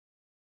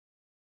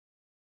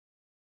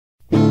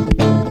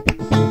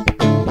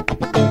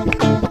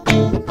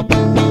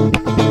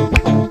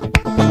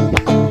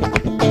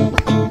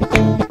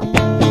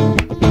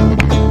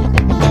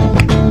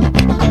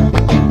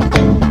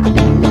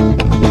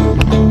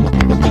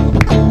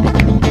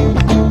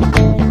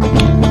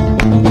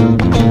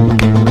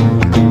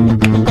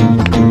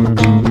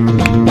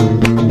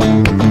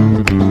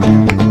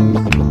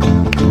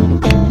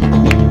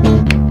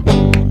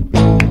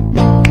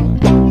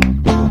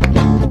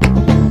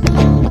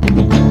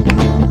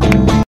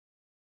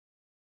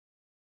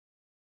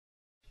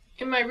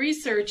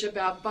research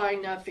about Buy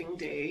Nothing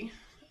Day,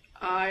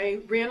 I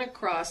ran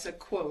across a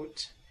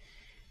quote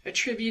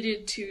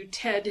attributed to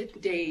Ted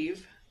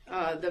Dave,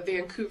 the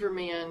Vancouver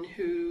man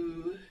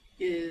who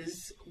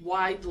is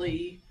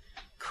widely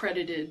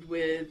credited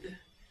with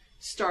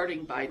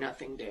starting Buy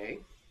Nothing Day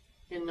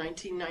in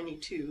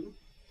 1992.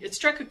 It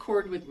struck a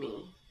chord with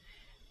me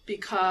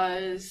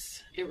because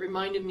it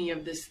reminded me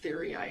of this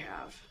theory I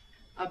have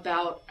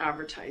about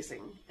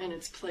advertising and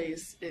its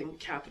place in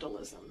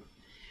capitalism.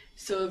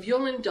 So if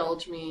you'll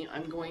indulge me,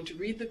 I'm going to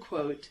read the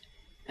quote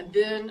and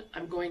then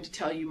I'm going to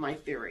tell you my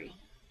theory.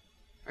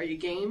 Are you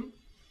game?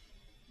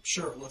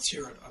 Sure, let's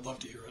hear it. I'd love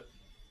to hear it.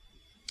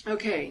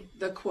 Okay,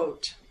 the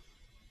quote.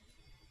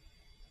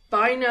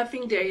 Buy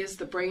Nothing Day is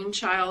the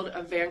brainchild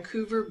of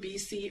Vancouver,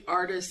 BC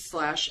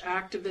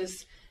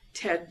artist/activist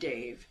Ted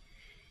Dave.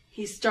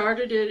 He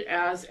started it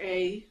as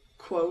a,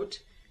 quote,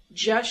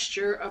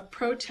 gesture of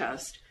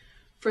protest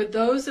for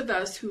those of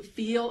us who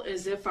feel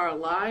as if our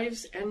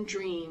lives and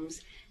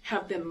dreams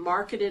have been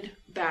marketed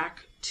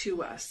back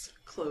to us,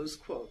 close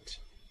quote.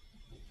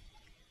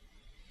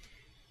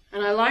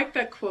 And I like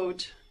that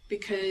quote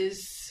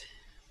because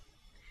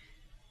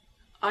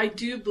I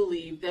do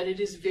believe that it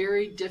is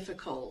very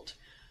difficult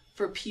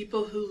for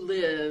people who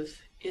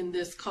live in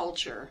this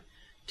culture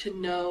to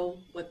know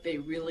what they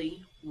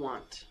really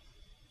want.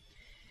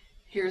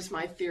 Here's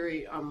my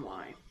theory on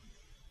why.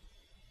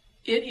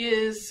 It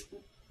is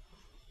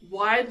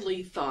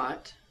widely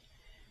thought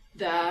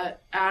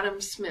that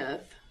Adam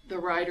Smith, the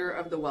writer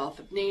of The Wealth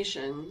of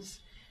Nations,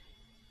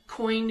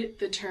 coined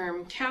the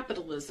term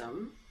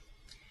capitalism,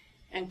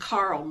 and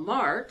Karl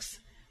Marx,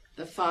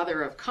 the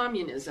father of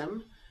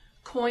communism,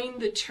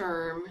 coined the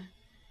term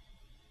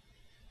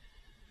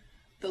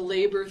the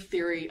labor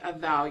theory of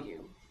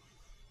value.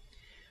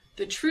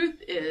 The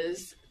truth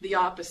is the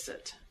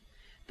opposite.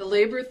 The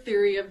labor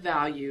theory of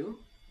value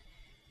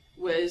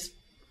was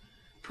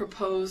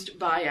proposed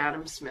by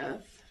Adam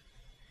Smith,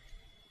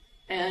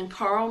 and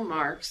Karl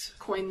Marx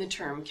coined the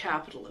term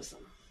capitalism.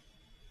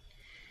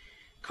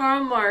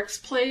 Karl Marx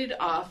played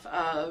off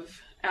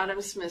of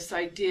Adam Smith's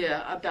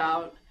idea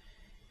about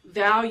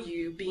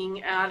value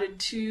being added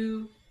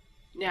to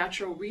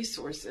natural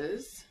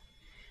resources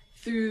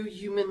through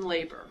human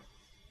labor.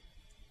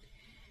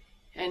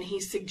 And he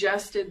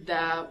suggested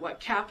that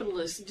what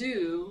capitalists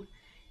do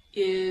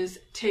is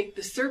take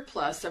the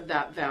surplus of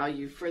that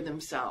value for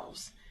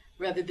themselves,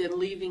 rather than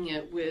leaving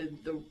it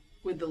with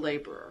the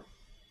laborer.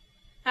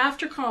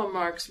 After Karl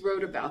Marx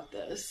wrote about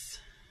this,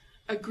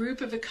 a group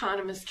of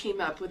economists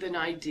came up with an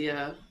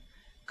idea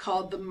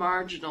called the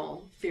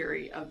marginal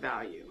theory of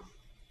value.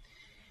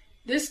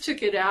 This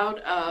took it out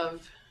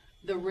of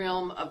the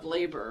realm of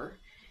labor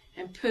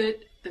and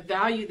put the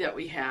value that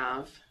we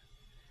have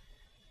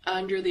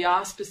under the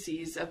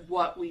auspices of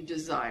what we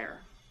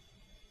desire.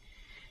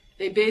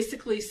 They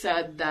basically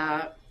said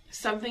that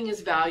something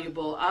is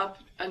valuable up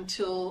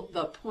until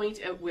the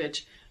point at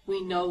which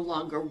we no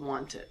longer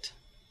want it.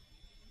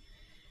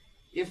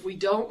 If we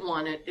don't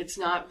want it, it's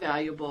not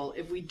valuable.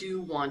 If we do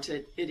want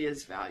it, it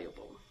is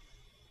valuable.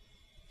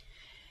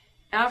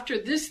 After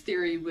this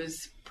theory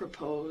was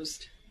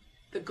proposed,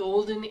 the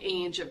golden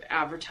age of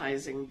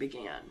advertising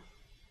began.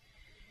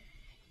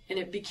 And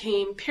it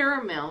became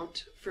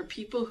paramount for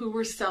people who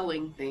were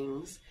selling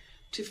things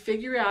to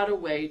figure out a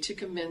way to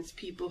convince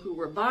people who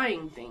were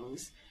buying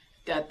things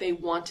that they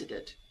wanted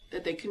it,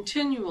 that they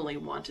continually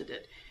wanted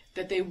it,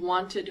 that they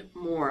wanted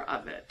more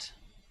of it.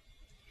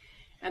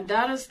 And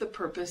that is the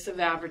purpose of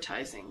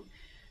advertising,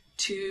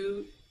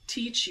 to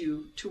teach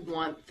you to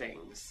want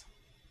things.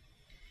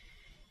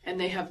 And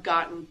they have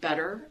gotten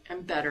better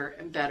and better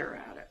and better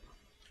at it.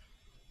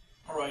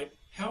 All right,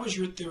 how is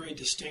your theory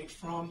distinct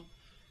from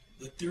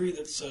the theory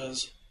that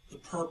says the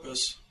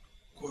purpose,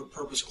 quote,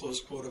 purpose, close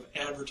quote, of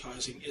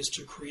advertising is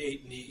to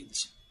create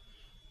needs?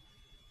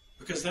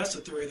 Because that's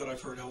a theory that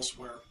I've heard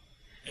elsewhere.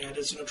 And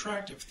it's an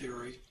attractive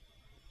theory.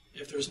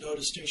 If there's no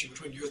distinction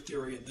between your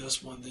theory and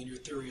this one, then your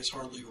theory is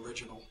hardly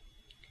original.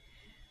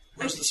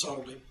 Where's the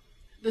subtlety?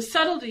 The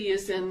subtlety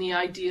is in the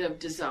idea of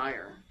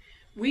desire.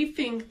 We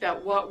think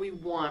that what we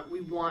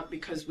want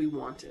because we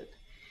want it.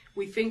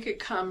 We think it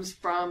comes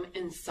from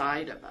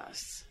inside of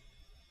us.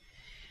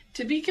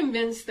 To be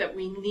convinced that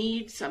we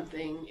need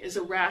something is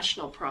a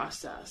rational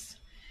process.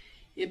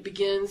 It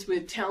begins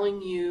with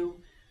telling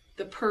you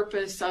the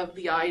purpose of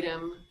the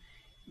item,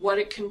 what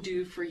it can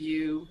do for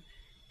you,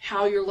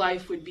 how your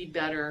life would be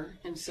better,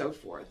 and so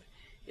forth.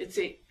 It's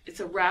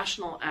a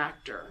rational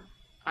actor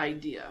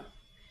idea.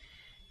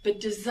 But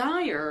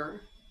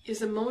desire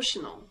is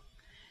emotional.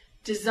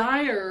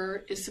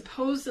 Desire is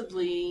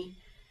supposedly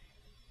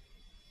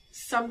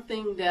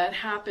something that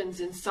happens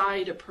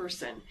inside a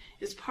person,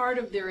 is part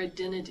of their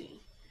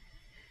identity.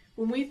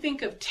 When we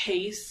think of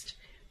taste,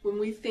 when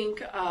we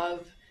think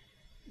of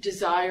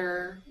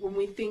desire, when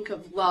we think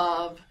of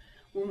love,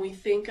 when we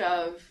think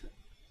of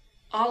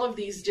all of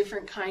these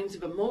different kinds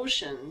of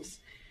emotions,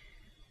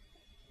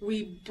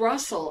 we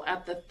bristle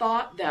at the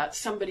thought that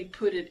somebody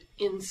put it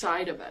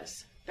inside of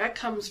us. That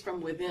comes from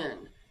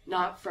within,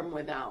 not from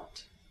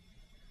without.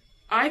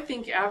 I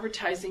think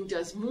advertising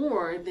does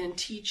more than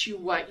teach you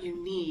what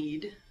you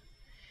need.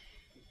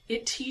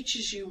 It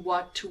teaches you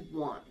what to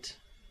want.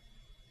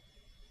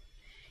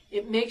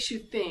 It makes you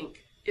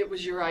think it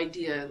was your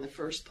idea in the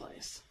first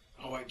place.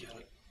 Oh, I get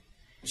it.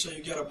 So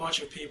you get a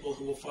bunch of people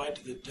who will fight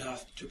to the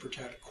death to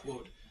protect,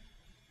 quote,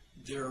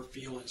 their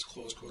feelings,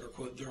 close quote, or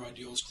quote, their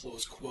ideals,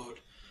 close quote.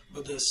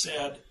 But the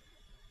sad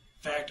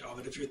fact of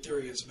it, if your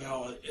theory is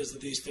valid, is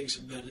that these things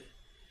have been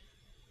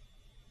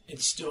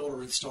instilled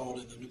or installed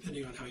in them,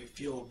 depending on how you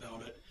feel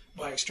about it,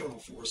 by external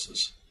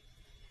forces.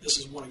 This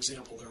is one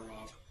example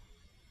thereof.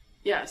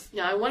 Yes.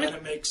 Now I want to... And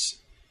it makes,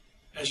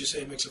 as you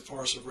say, it makes a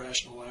farce of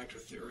rational actor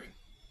theory.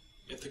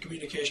 If the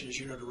communication is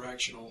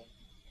unidirectional,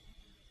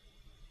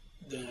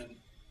 then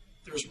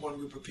there's one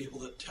group of people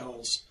that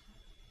tells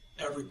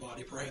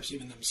everybody, perhaps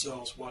even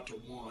themselves, what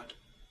to want,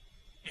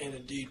 and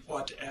indeed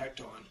what to act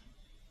on.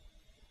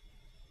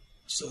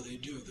 So they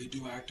do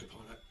act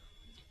upon it.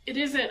 It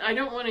isn't, I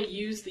don't want to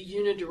use the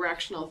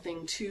unidirectional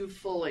thing too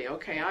fully.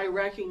 Okay, I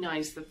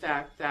recognize the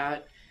fact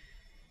that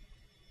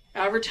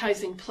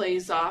advertising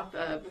plays off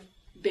of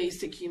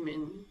basic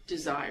human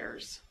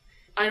desires.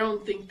 I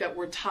don't think that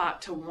we're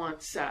taught to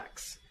want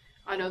sex.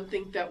 I don't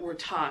think that we're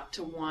taught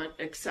to want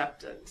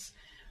acceptance.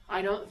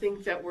 I don't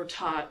think that we're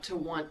taught to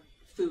want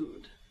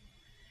food.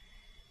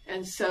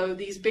 And so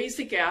these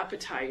basic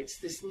appetites,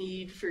 this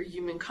need for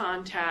human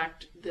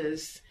contact,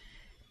 this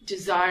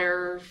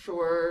desire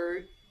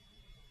for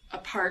a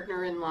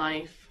partner in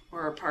life,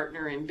 or a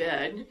partner in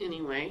bed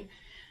anyway,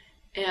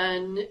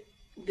 and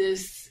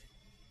this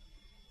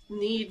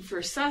need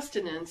for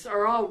sustenance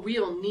are all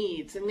real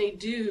needs, and they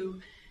do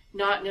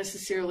not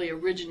necessarily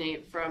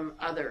originate from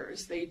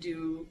others. They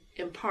do,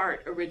 in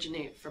part,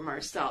 originate from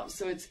ourselves.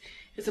 So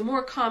it's a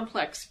more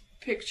complex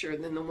picture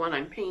than the one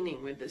I'm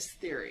painting with this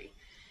theory.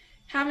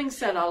 Having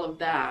said all of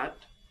that,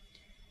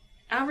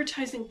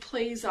 advertising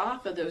plays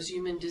off of those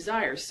human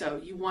desires. So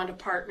you want a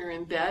partner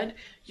in bed,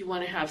 you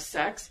want to have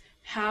sex,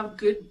 have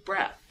good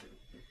breath,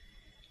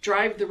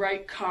 drive the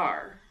right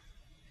car,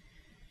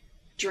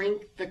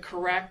 drink the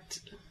correct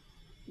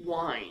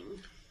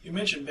wine. You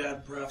mentioned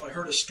bad breath. I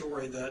heard a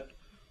story that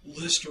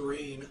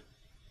Listerine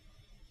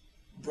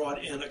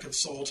brought in a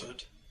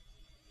consultant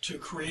to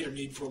create a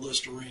need for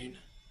Listerine.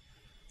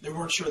 They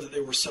weren't sure that they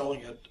were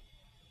selling it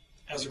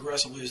as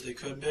aggressively as they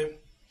could be.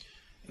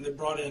 And they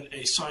brought in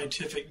a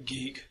scientific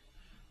geek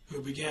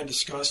who began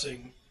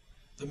discussing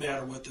the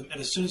matter with them. And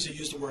as soon as he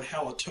used the word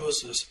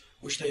halitosis,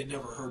 which they had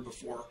never heard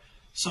before,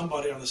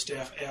 somebody on the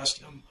staff asked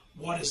him,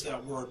 "What is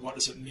that word? What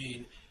does it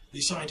mean?"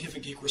 The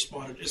scientific geek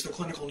responded, "It's the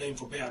clinical name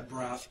for bad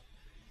breath."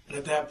 And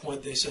at that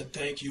point they said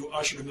thank you,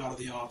 ushered him out of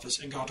the office,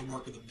 and got to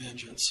work with a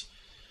vengeance.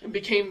 It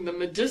became the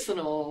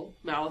medicinal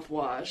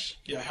mouthwash.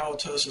 Yeah,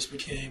 halitosis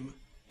became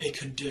a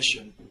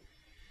condition.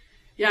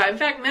 Yeah, in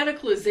fact,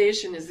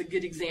 medicalization is a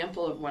good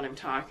example of what I'm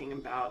talking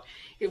about.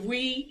 If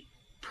we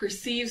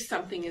perceive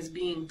something as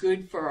being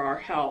good for our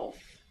health,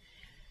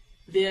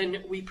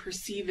 then we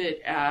perceive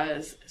it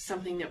as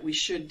something that we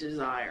should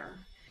desire.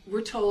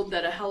 We're told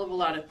that a hell of a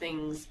lot of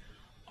things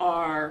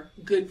are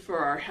good for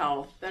our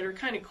health that are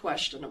kind of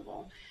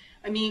questionable.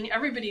 I mean,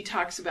 everybody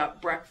talks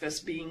about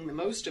breakfast being the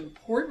most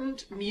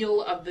important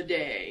meal of the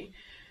day.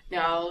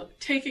 Now,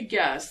 take a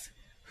guess.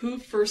 Who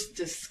first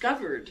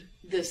discovered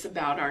this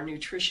about our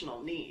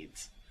nutritional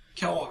needs?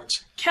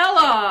 Kellogg's.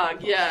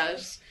 Kellogg,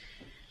 yes.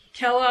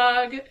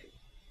 Kellogg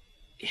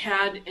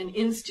had an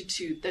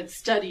institute that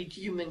studied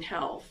human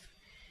health.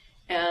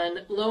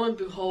 And lo and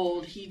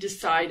behold, he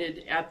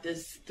decided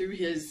through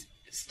his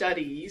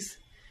studies,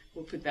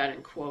 we'll put that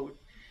in quote,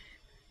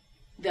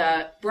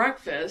 that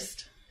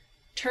breakfast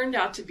turned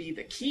out to be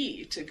the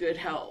key to good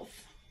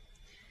health.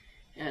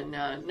 And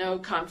no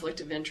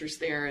conflict of interest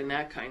there in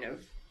that kind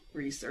of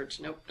research.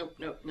 Nope,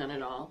 none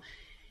at all.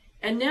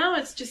 And now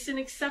it's just an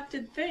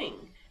accepted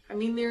thing. I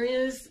mean, there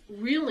is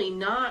really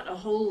not a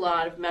whole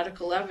lot of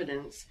medical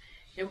evidence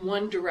in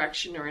one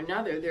direction or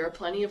another. There are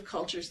plenty of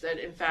cultures that,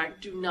 in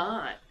fact, do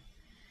not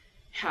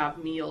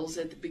have meals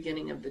at the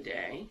beginning of the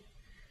day,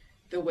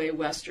 the way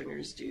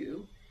Westerners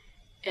do,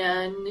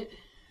 and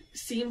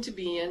seem to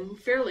be in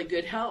fairly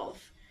good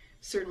health,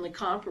 certainly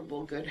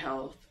comparable good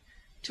health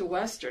to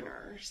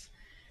Westerners.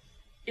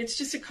 It's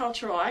just a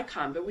cultural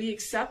icon, but we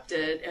accept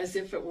it as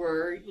if it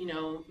were,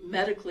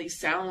 medically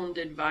sound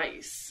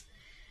advice.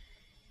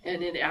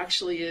 And it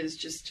actually is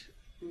just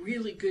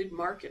really good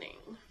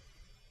marketing.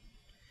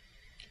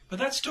 But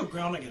that's still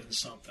grounding it in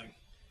something.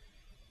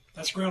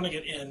 That's grounding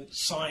it in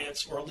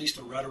science, or at least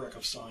the rhetoric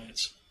of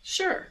science.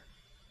 Sure.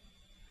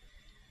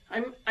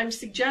 I'm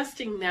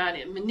suggesting that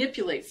it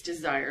manipulates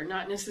desire,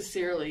 not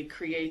necessarily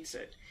creates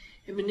it.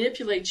 It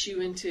manipulates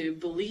you into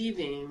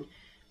believing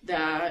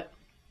that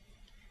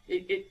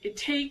it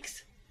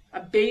takes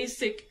a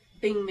basic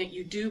thing that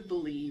you do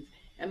believe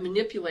and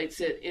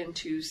manipulates it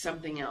into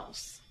something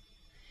else.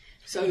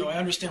 So I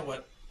understand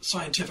what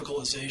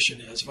scientificalization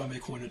is, if I may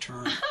coin a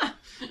term.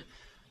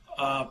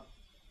 I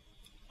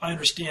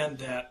understand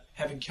that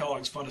having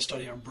Kellogg's fund a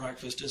study on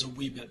breakfast is a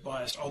wee bit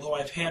biased, although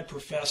I've had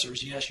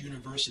professors, yes,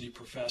 university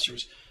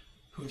professors,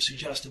 who have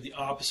suggested the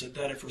opposite,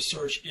 that if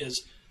research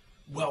is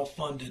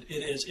well-funded,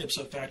 it is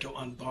ipso facto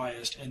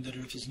unbiased, and that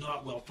if it's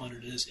not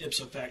well-funded, it is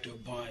ipso facto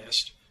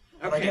biased.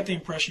 But I get the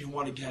impression you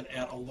want to get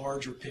at a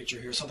larger picture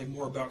here, something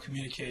more about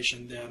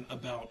communication than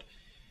about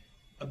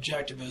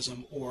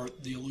objectivism or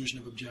the illusion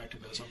of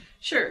objectivism.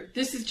 Sure.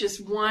 This is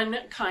just one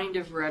kind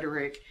of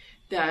rhetoric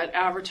that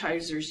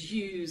advertisers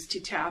use to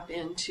tap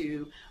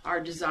into our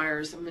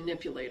desires and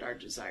manipulate our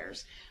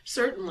desires.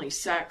 Certainly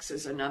sex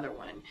is another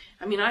one.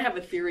 I mean, I have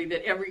a theory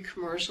that every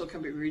commercial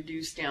can be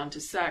reduced down to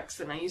sex,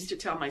 and I used to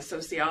tell my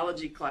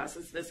sociology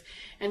classes this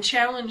and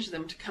challenge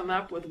them to come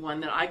up with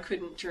one that I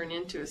couldn't turn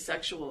into a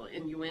sexual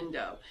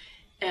innuendo,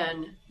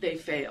 and they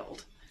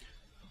failed.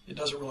 It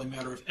doesn't really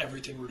matter if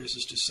everything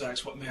reduces to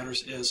sex. What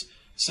matters is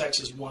sex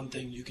is one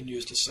thing you can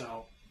use to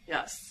sell.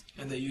 Yes.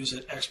 And they use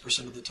it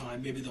X% of the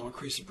time. Maybe they'll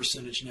increase the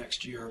percentage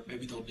next year.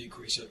 Maybe they'll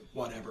decrease it,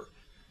 whatever.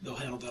 They'll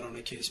handle that on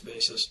a case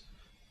basis.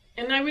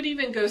 And I would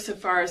even go so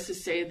far as to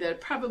say that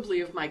probably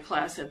if my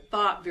class had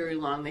thought very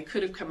long, they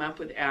could have come up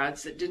with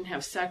ads that didn't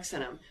have sex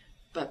in them,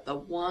 but the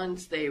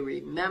ones they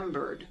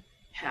remembered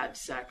had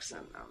sex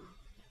in them.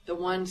 The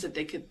ones that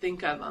they could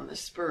think of on the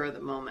spur of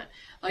the moment.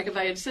 Like if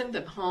I had sent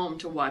them home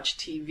to watch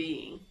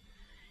TV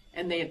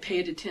and they had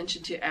paid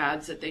attention to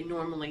ads that they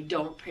normally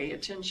don't pay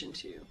attention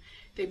to,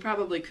 they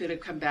probably could have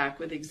come back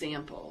with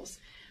examples.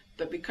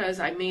 But because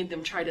I made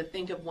them try to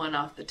think of one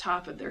off the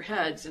top of their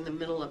heads in the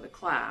middle of a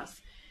class,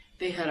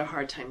 they had a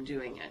hard time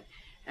doing it.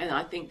 And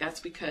I think that's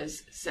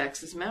because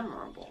sex is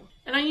memorable.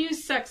 And I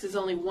use sex as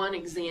only one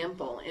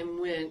example in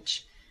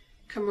which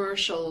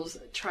commercials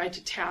try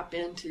to tap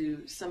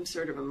into some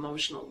sort of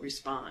emotional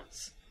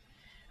response.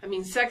 I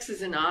mean, sex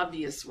is an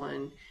obvious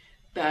one,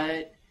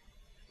 but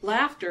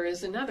laughter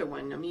is another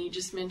one. I mean, you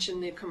just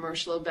mentioned the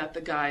commercial about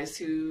the guys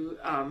who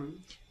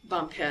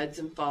bump heads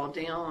and fall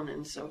down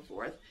and so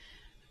forth.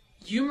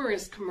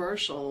 Humorous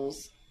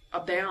commercials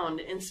abound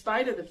in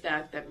spite of the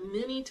fact that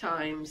many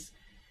times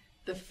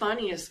the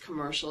funniest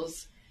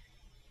commercials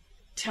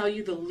tell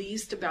you the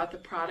least about the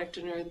product,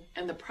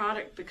 and the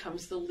product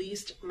becomes the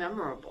least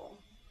memorable.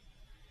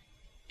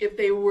 If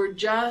they were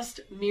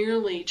just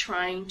merely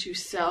trying to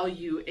sell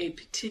you a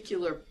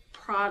particular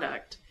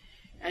product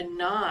and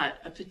not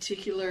a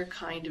particular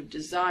kind of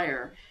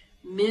desire,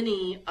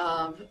 many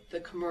of the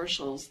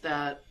commercials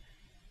that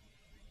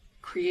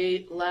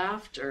create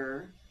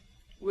laughter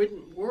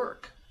wouldn't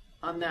work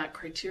on that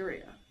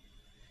criteria.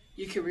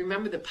 You can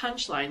remember the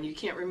punchline, you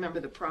can't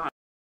remember the product.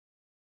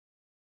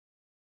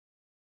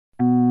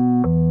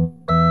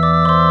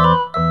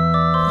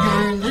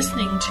 You're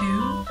listening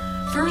to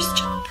First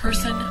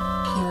Person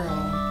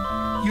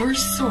Plural, your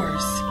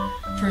source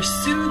for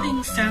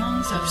soothing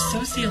sounds of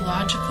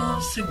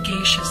sociological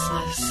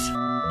sagaciousness.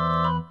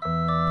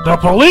 The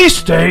police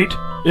state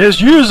is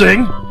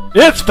using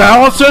its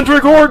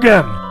phallocentric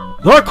organ,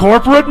 the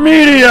corporate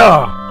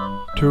media,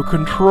 to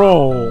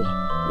control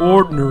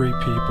ordinary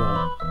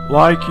people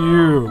like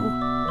you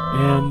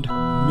and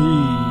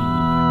me.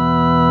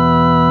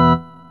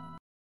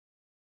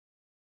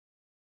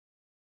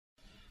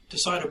 To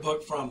cite a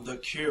book from The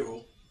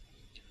Q,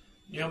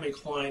 Naomi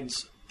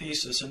Klein's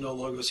thesis in No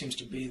Logo seems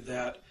to be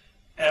that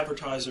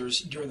advertisers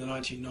during the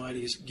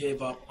 1990s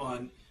gave up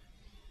on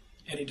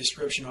any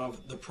description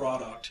of the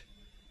product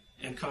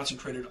and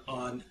concentrated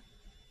on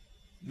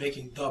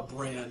making the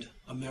brand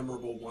a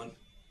memorable one.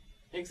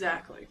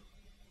 Exactly.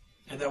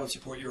 And that would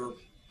support your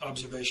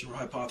observation or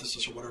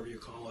hypothesis or whatever you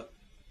call it.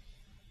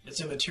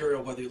 It's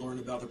immaterial whether you learn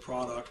about the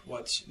product.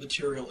 What's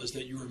material is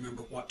that you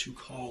remember what to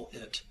call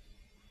it.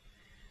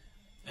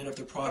 And if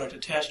the product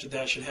attached to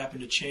that should happen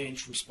to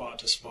change from spot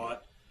to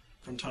spot,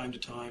 from time to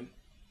time,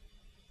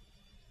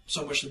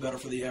 so much the better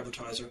for the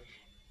advertiser.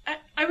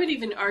 I would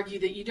even argue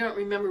that you don't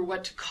remember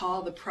what to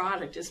call the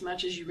product as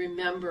much as you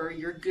remember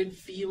your good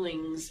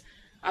feelings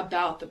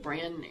about the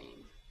brand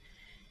name.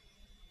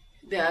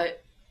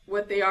 That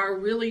what they are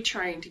really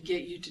trying to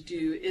get you to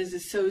do is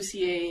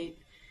associate,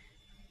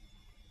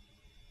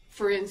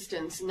 for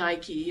instance,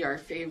 Nike, our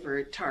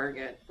favorite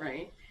target,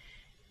 right,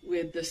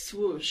 with the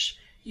swoosh.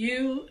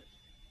 You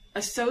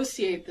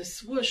associate the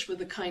swoosh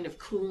with a kind of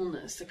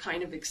coolness, a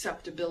kind of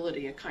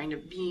acceptability, a kind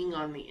of being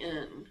on the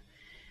in,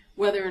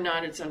 whether or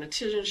not it's on a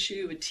tennis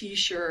shoe, a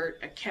t-shirt,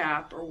 a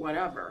cap, or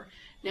whatever.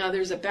 Now,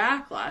 there's a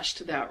backlash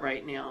to that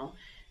right now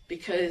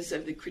because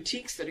of the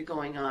critiques that are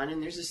going on,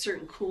 and there's a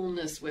certain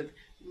coolness with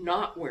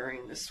not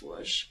wearing the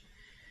swoosh.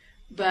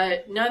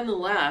 But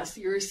nonetheless,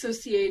 you're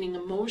associating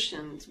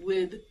emotions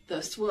with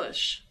the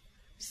swoosh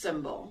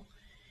symbol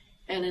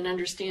and an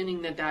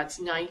understanding that that's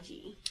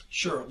Nike.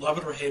 Sure, love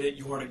it or hate it,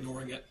 you aren't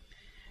ignoring it.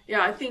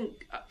 Yeah, I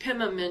think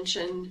Pema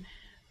mentioned,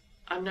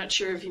 I'm not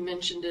sure if he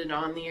mentioned it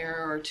on the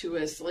air or to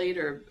us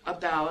later,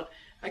 about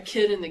a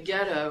kid in the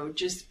ghetto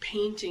just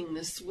painting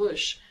the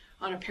swoosh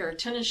on a pair of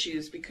tennis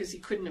shoes because he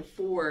couldn't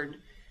afford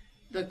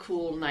the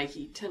cool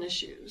Nike tennis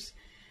shoes.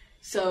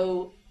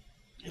 So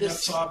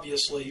that's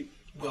obviously,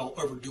 well,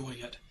 overdoing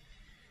it,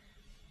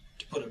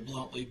 to put it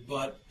bluntly.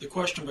 But the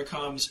question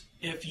becomes,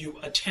 if you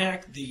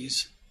attack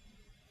these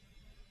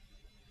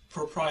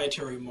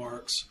proprietary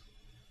marks,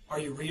 Are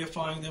you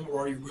reifying them,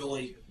 or are you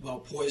really, well,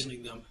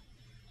 poisoning them,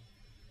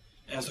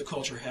 as the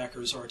culture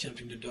hackers are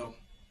attempting to do?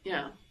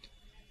 Yeah.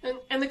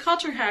 And the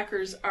culture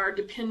hackers are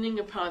depending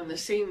upon the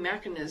same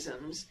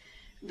mechanisms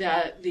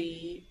that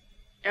the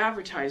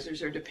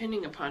advertisers are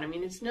depending upon. I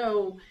mean, it's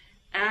no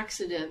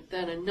accident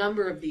that a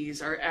number of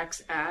these are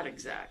ex-ad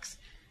execs.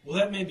 Well,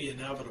 that may be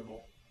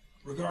inevitable.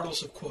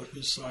 Regardless of, quote,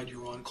 whose side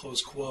you're on,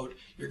 close quote,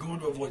 you're going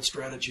to avoid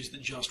strategies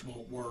that just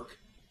won't work.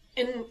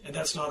 And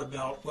that's not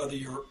about whether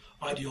you're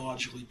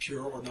ideologically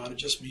pure or not. It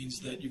just means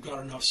that you've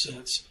got enough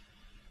sense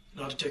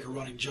not to take a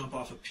running jump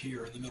off a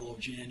pier in the middle of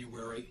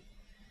January.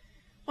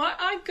 Well,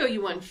 I'd go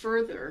you one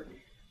further.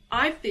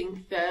 I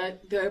think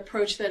that the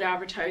approach that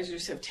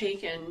advertisers have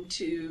taken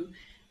to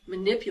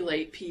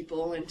manipulate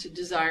people into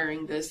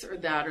desiring this or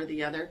that or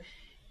the other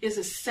is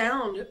a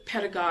sound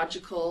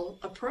pedagogical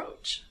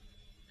approach.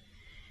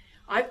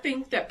 I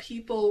think that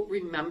people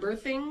remember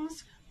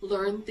things,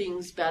 learn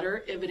things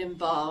better if it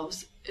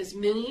involves as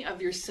many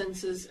of your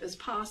senses as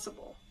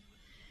possible.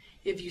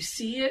 If you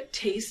see it,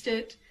 taste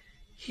it,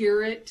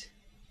 hear it,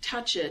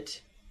 touch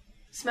it,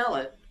 smell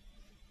it,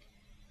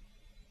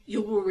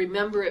 you will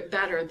remember it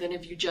better than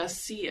if you just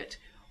see it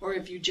or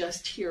if you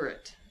just hear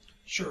it.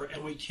 Sure,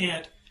 and we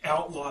can't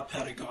outlaw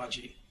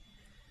pedagogy.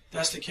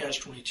 That's the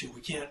catch-22.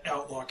 We can't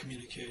outlaw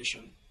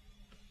communication.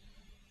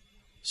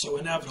 So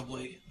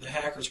inevitably, the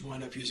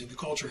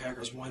culture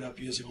hackers wind up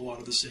using a lot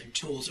of the same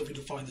tools if we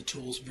define the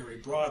tools very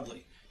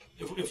broadly.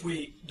 If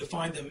we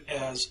define them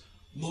as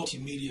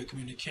multimedia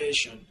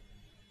communication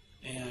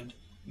and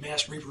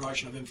mass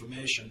reproduction of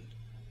information,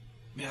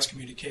 mass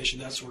communication,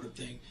 that sort of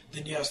thing,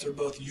 then yes, they're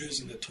both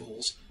using the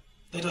tools.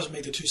 That doesn't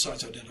make the two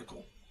sides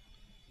identical.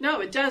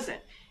 No, it doesn't.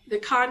 The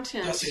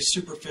content... That's a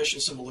superficial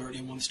similarity,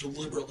 and one's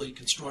deliberately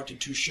constructed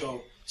to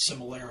show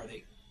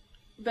similarity.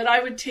 But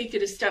I would take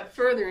it a step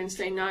further and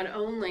say not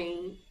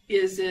only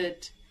is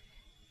it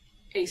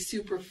a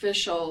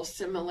superficial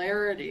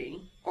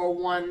similarity or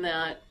one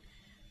that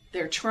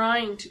they're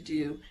trying to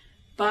do,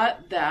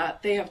 but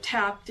that they have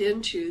tapped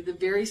into the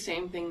very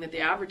same thing that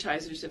the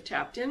advertisers have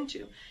tapped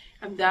into,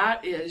 and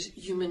that is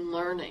human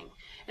learning.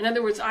 In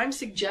other words, I'm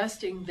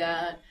suggesting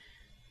that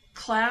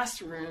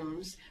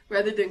classrooms,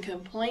 rather than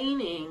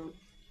complaining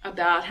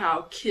about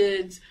how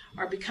kids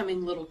are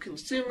becoming little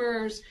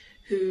consumers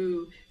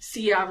who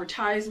see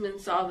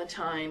advertisements all the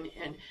time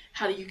and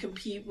how do you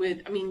compete with,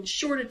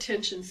 short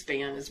attention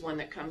span is one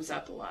that comes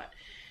up a lot.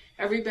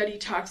 Everybody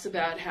talks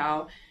about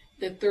how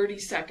the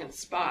 30-second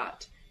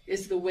spot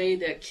is the way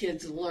that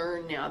kids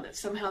learn now, that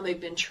somehow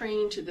they've been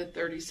trained to the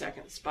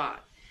 30-second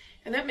spot.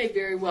 And that may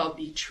very well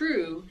be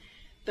true,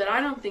 but I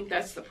don't think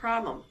that's the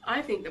problem.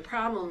 I think the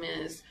problem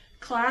is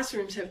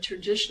classrooms have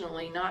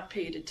traditionally not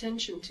paid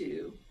attention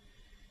to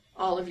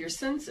all of your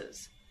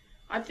senses.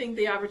 I think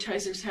the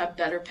advertisers have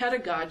better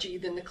pedagogy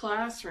than the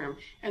classroom,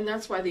 and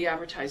that's why the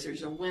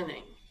advertisers are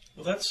winning.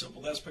 Well, that's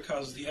simple. That's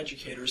because the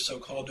educators,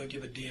 so-called, don't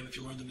give a damn if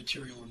you learn the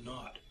material or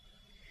not.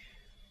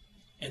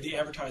 And the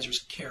advertisers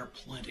care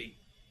plenty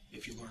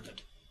if you learn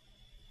it.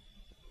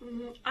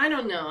 I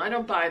don't know. I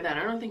don't buy that.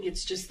 I don't think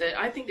it's just that.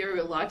 I think there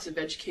are lots of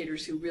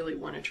educators who really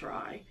want to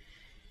try.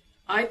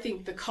 I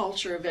think the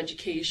culture of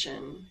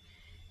education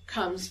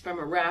comes from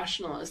a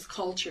rationalist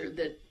culture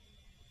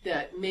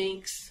that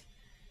makes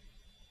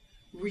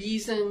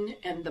reason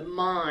and the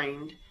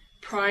mind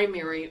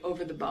primary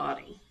over the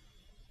body.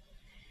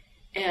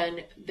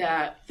 And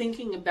that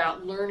thinking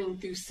about learning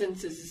through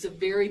senses is a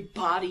very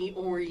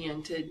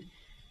body-oriented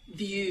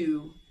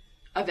view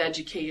of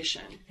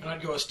education. And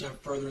I'd go a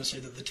step further and say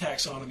that the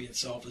taxonomy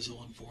itself is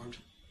ill-informed.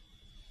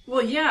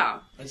 Well, yeah.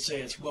 I'd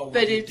say it's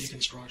well-worthy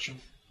deconstruction.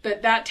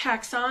 But that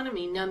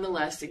taxonomy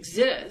nonetheless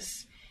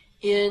exists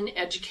in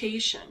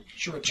education.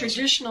 Sure it does.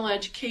 Traditional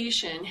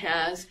education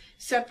has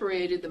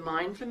separated the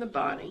mind from the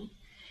body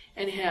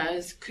and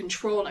has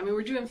controlled,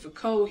 we're doing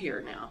Foucault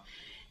here now,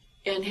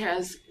 and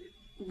has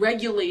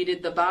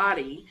regulated the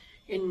body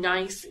in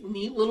nice,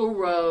 neat little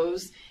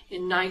rows,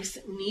 in nice,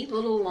 neat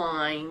little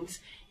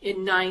lines,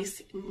 in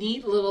nice,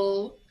 neat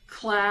little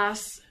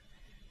class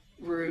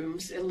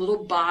rooms and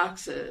little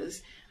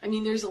boxes.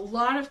 There's a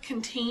lot of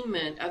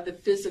containment of the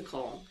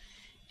physical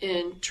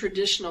in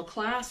traditional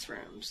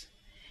classrooms.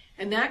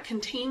 And that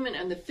containment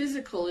and the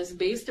physical is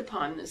based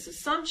upon this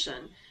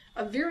assumption,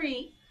 a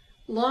very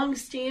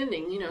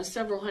long-standing,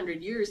 several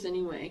hundred years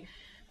anyway,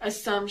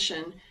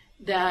 assumption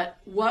that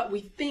what we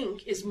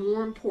think is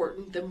more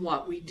important than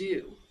what we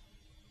do.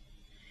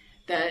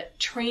 That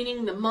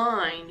training the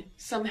mind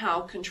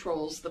somehow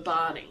controls the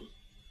body.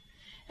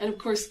 And of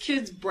course,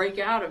 kids break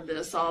out of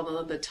this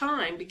all the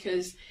time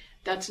because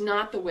that's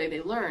not the way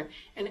they learn.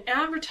 And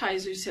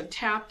advertisers have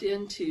tapped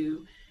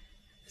into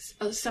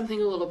something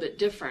a little bit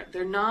different.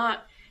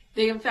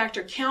 They in fact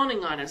are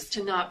counting on us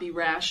to not be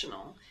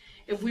rational.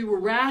 If we were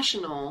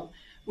rational,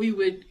 we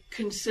would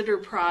consider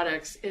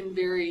products in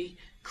very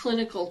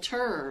clinical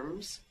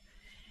terms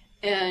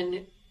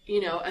and,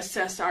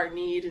 assess our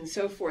need and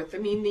so forth.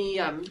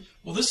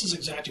 Well, this is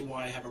exactly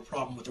why I have a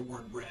problem with the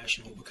word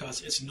rational,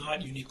 because it's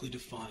not uniquely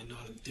defined,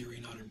 not in theory,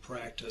 not in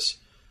practice.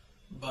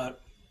 But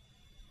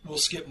we'll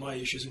skip my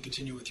issues and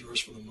continue with yours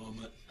for the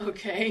moment.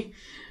 Okay.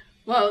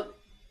 Well,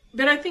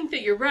 but I think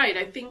that you're right.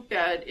 I think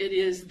that it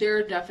is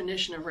their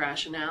definition of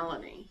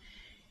rationality.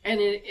 And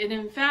it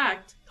in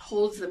fact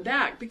holds them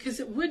back, because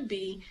it would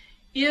be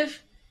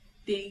if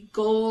the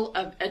goal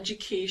of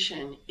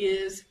education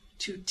is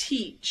to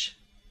teach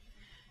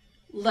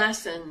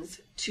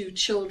lessons to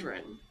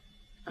children,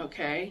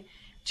 okay,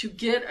 to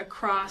get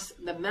across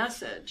the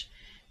message,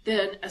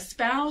 then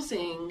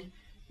espousing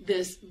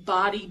this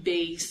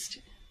body-based,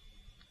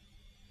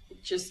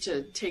 just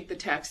to take the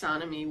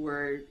taxonomy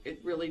where it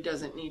really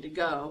doesn't need to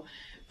go,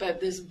 but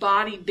this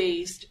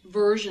body-based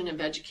version of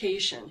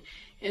education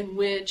in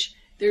which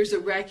there's a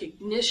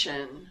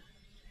recognition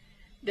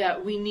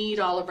that we need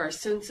all of our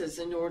senses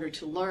in order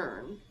to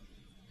learn.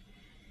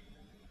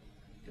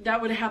 That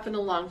would have happened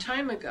a long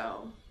time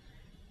ago.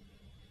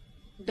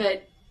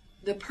 But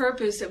the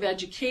purpose of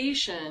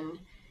education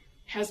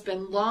has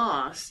been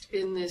lost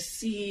in this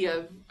sea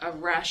of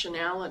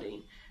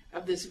rationality,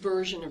 of this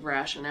version of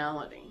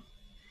rationality.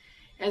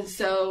 And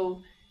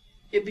so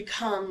it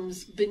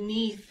becomes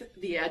beneath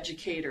the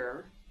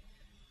educator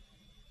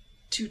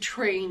to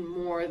train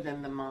more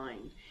than the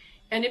mind.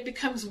 And it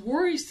becomes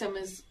worrisome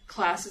as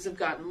classes have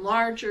gotten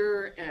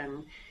larger,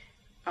 and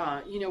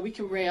we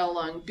can rail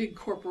on big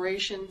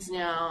corporations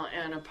now,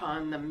 and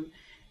upon them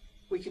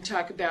we can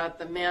talk about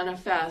the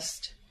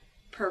manifest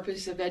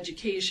purpose of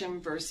education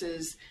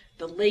versus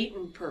the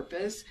latent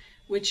purpose,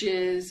 which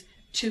is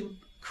to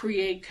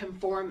create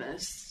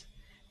conformists,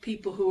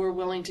 people who are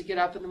willing to get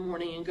up in the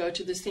morning and go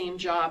to the same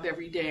job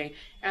every day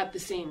at the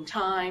same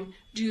time,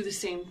 do the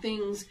same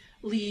things,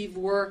 leave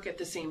work at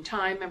the same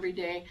time every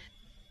day.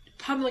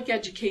 Public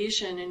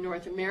education in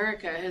North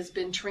America has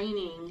been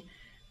training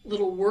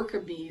little worker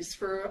bees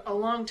for a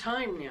long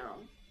time now.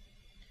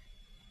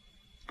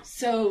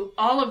 So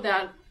all of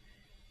that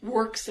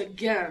works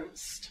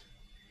against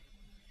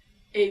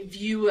a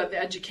view of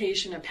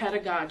education, a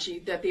pedagogy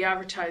that the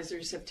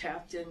advertisers have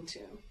tapped into.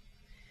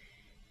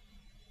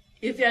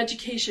 If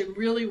education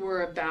really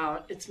were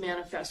about its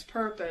manifest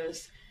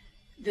purpose,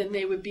 then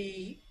they would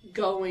be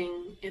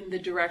going in the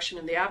direction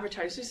of the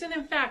advertisers. And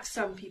in fact,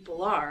 some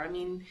people are. I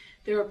mean,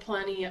 there are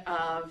plenty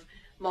of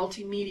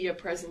multimedia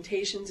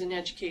presentations in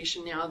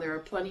education now. There are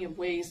plenty of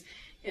ways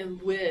in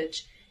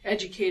which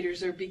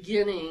educators are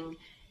beginning,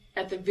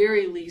 at the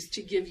very least,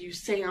 to give you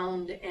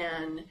sound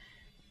and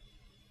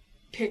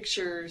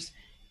pictures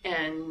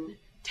and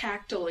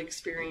tactile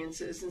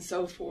experiences and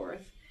so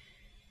forth.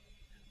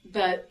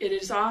 But it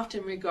is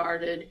often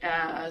regarded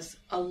as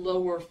a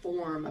lower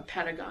form of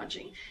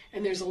pedagogy.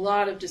 And there's a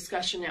lot of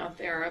discussion out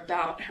there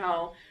about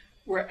how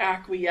we're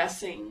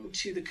acquiescing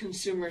to the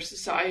consumer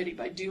society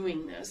by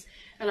doing this.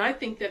 And I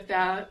think that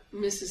that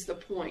misses the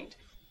point.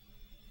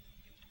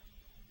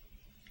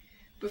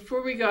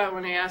 Before we go, I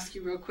want to ask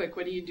you real quick,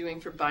 what are you doing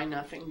for Buy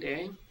Nothing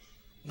Day?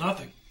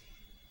 Nothing.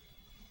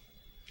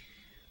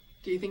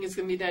 Do you think it's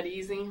going to be that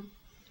easy?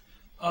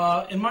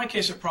 In my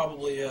case, it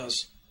probably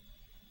is.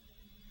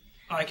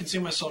 I can see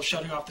myself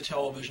shutting off the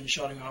television,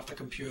 shutting off the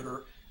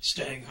computer,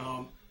 staying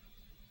home.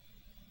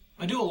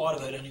 I do a lot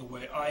of that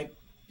anyway. I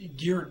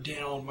geared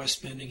down my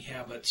spending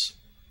habits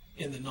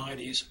in the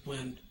 90s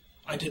when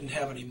I didn't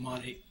have any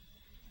money.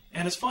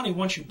 And it's funny,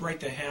 once you break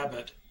the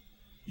habit,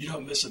 you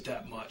don't miss it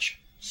that much.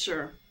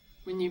 Sure.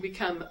 When you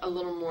become a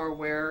little more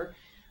aware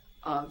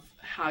of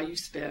how you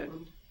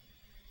spend,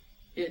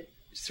 it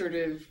sort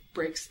of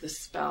breaks the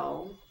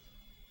spell.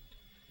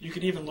 You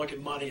can even look at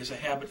money as a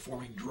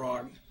habit-forming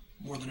drug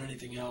more than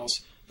anything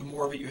else. The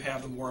more of it you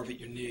have, the more of it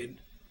you need.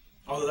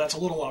 Although that's a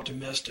little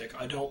optimistic.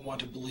 I don't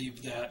want to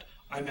believe that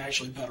I'm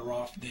actually better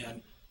off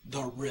than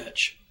the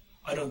rich.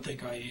 I don't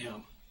think I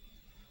am.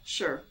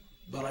 Sure.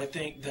 But I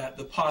think that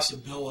the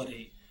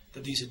possibility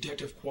that these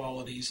addictive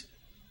qualities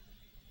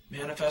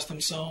manifest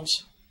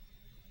themselves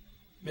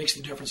makes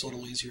the difference a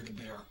little easier to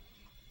bear.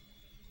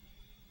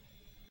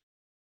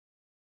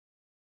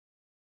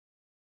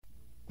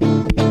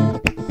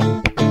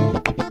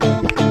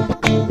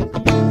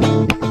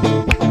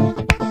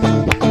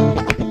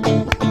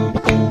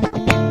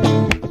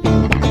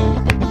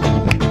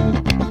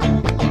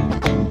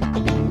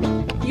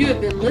 You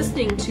have been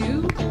listening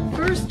to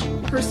First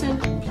Person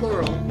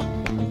Plural,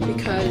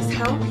 because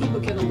how people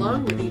get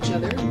along with each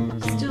other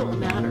still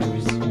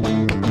matters.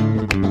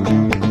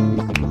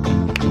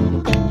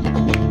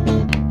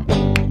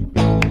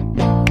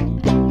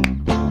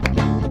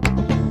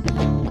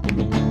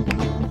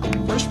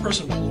 First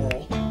Person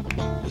Plural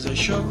is a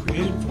show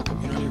created for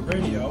community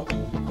radio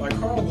by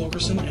Carl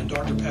Wilkerson and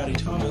Dr. Patty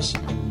Thomas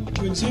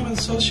to examine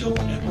social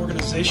and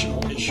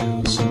organizational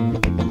issues.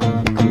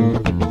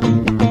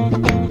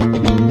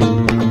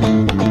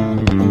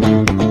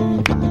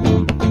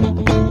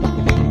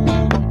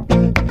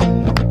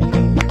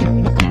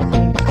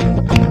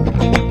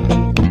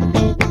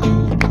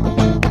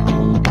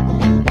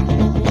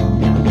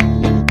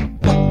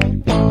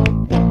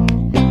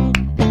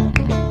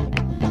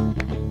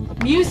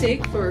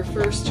 Music for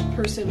First Person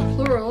person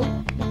plural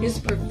is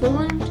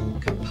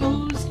performed,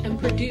 composed, and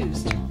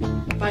produced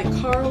by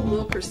Carl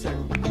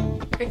Wilkerson,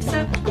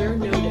 except where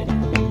noted.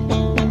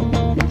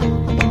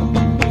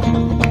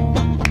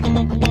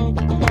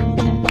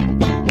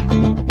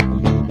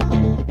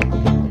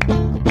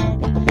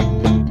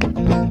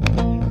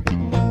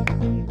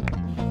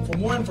 For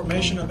more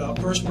information about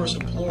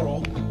first-person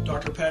plural,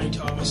 Dr. Patty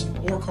Thomas,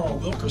 or Carl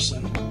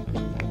Wilkerson,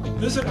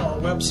 visit our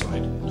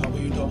website,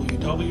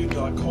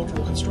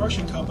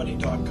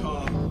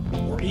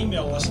 www.culturalconstructioncompany.com, or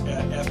email us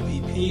at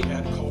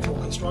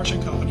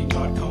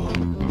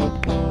fbp@culturalconstructioncompany.com.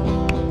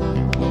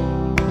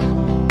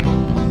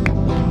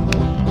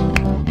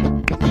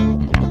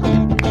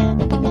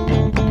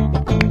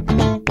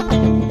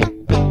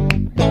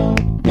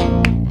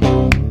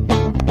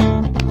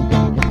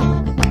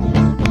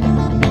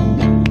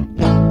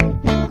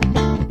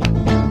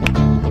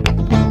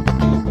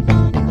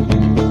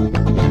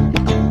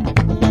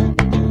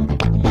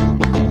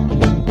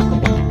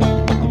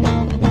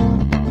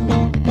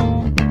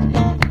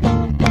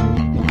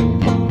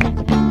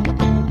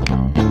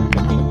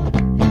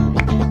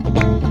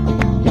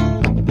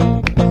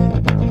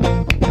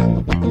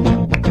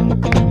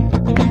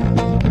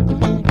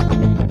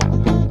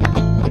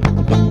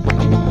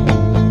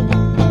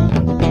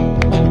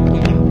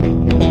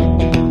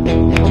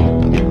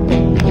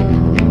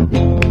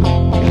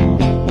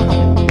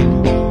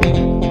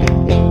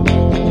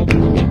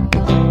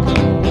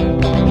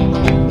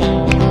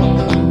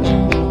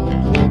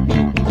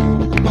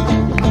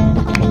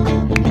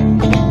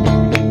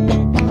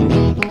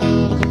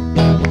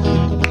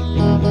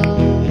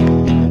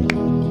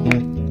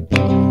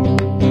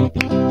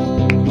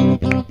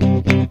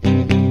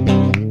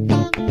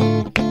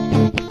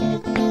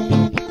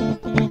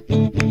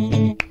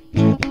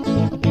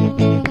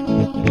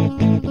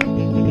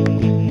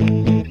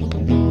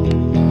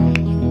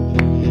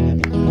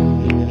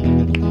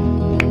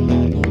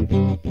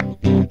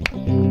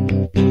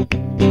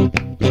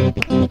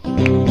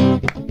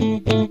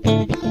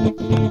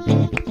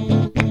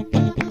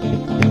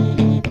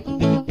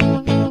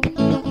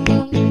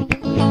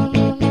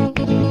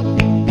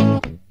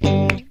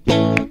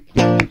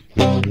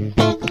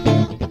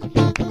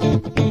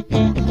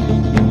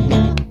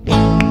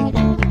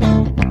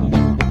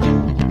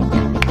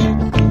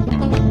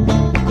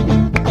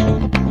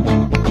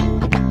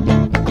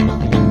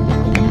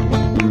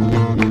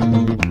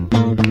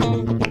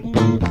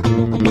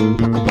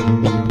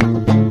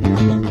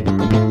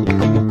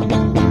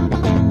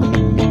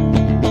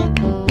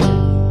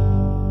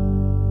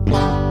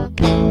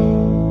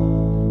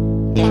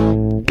 Yeah.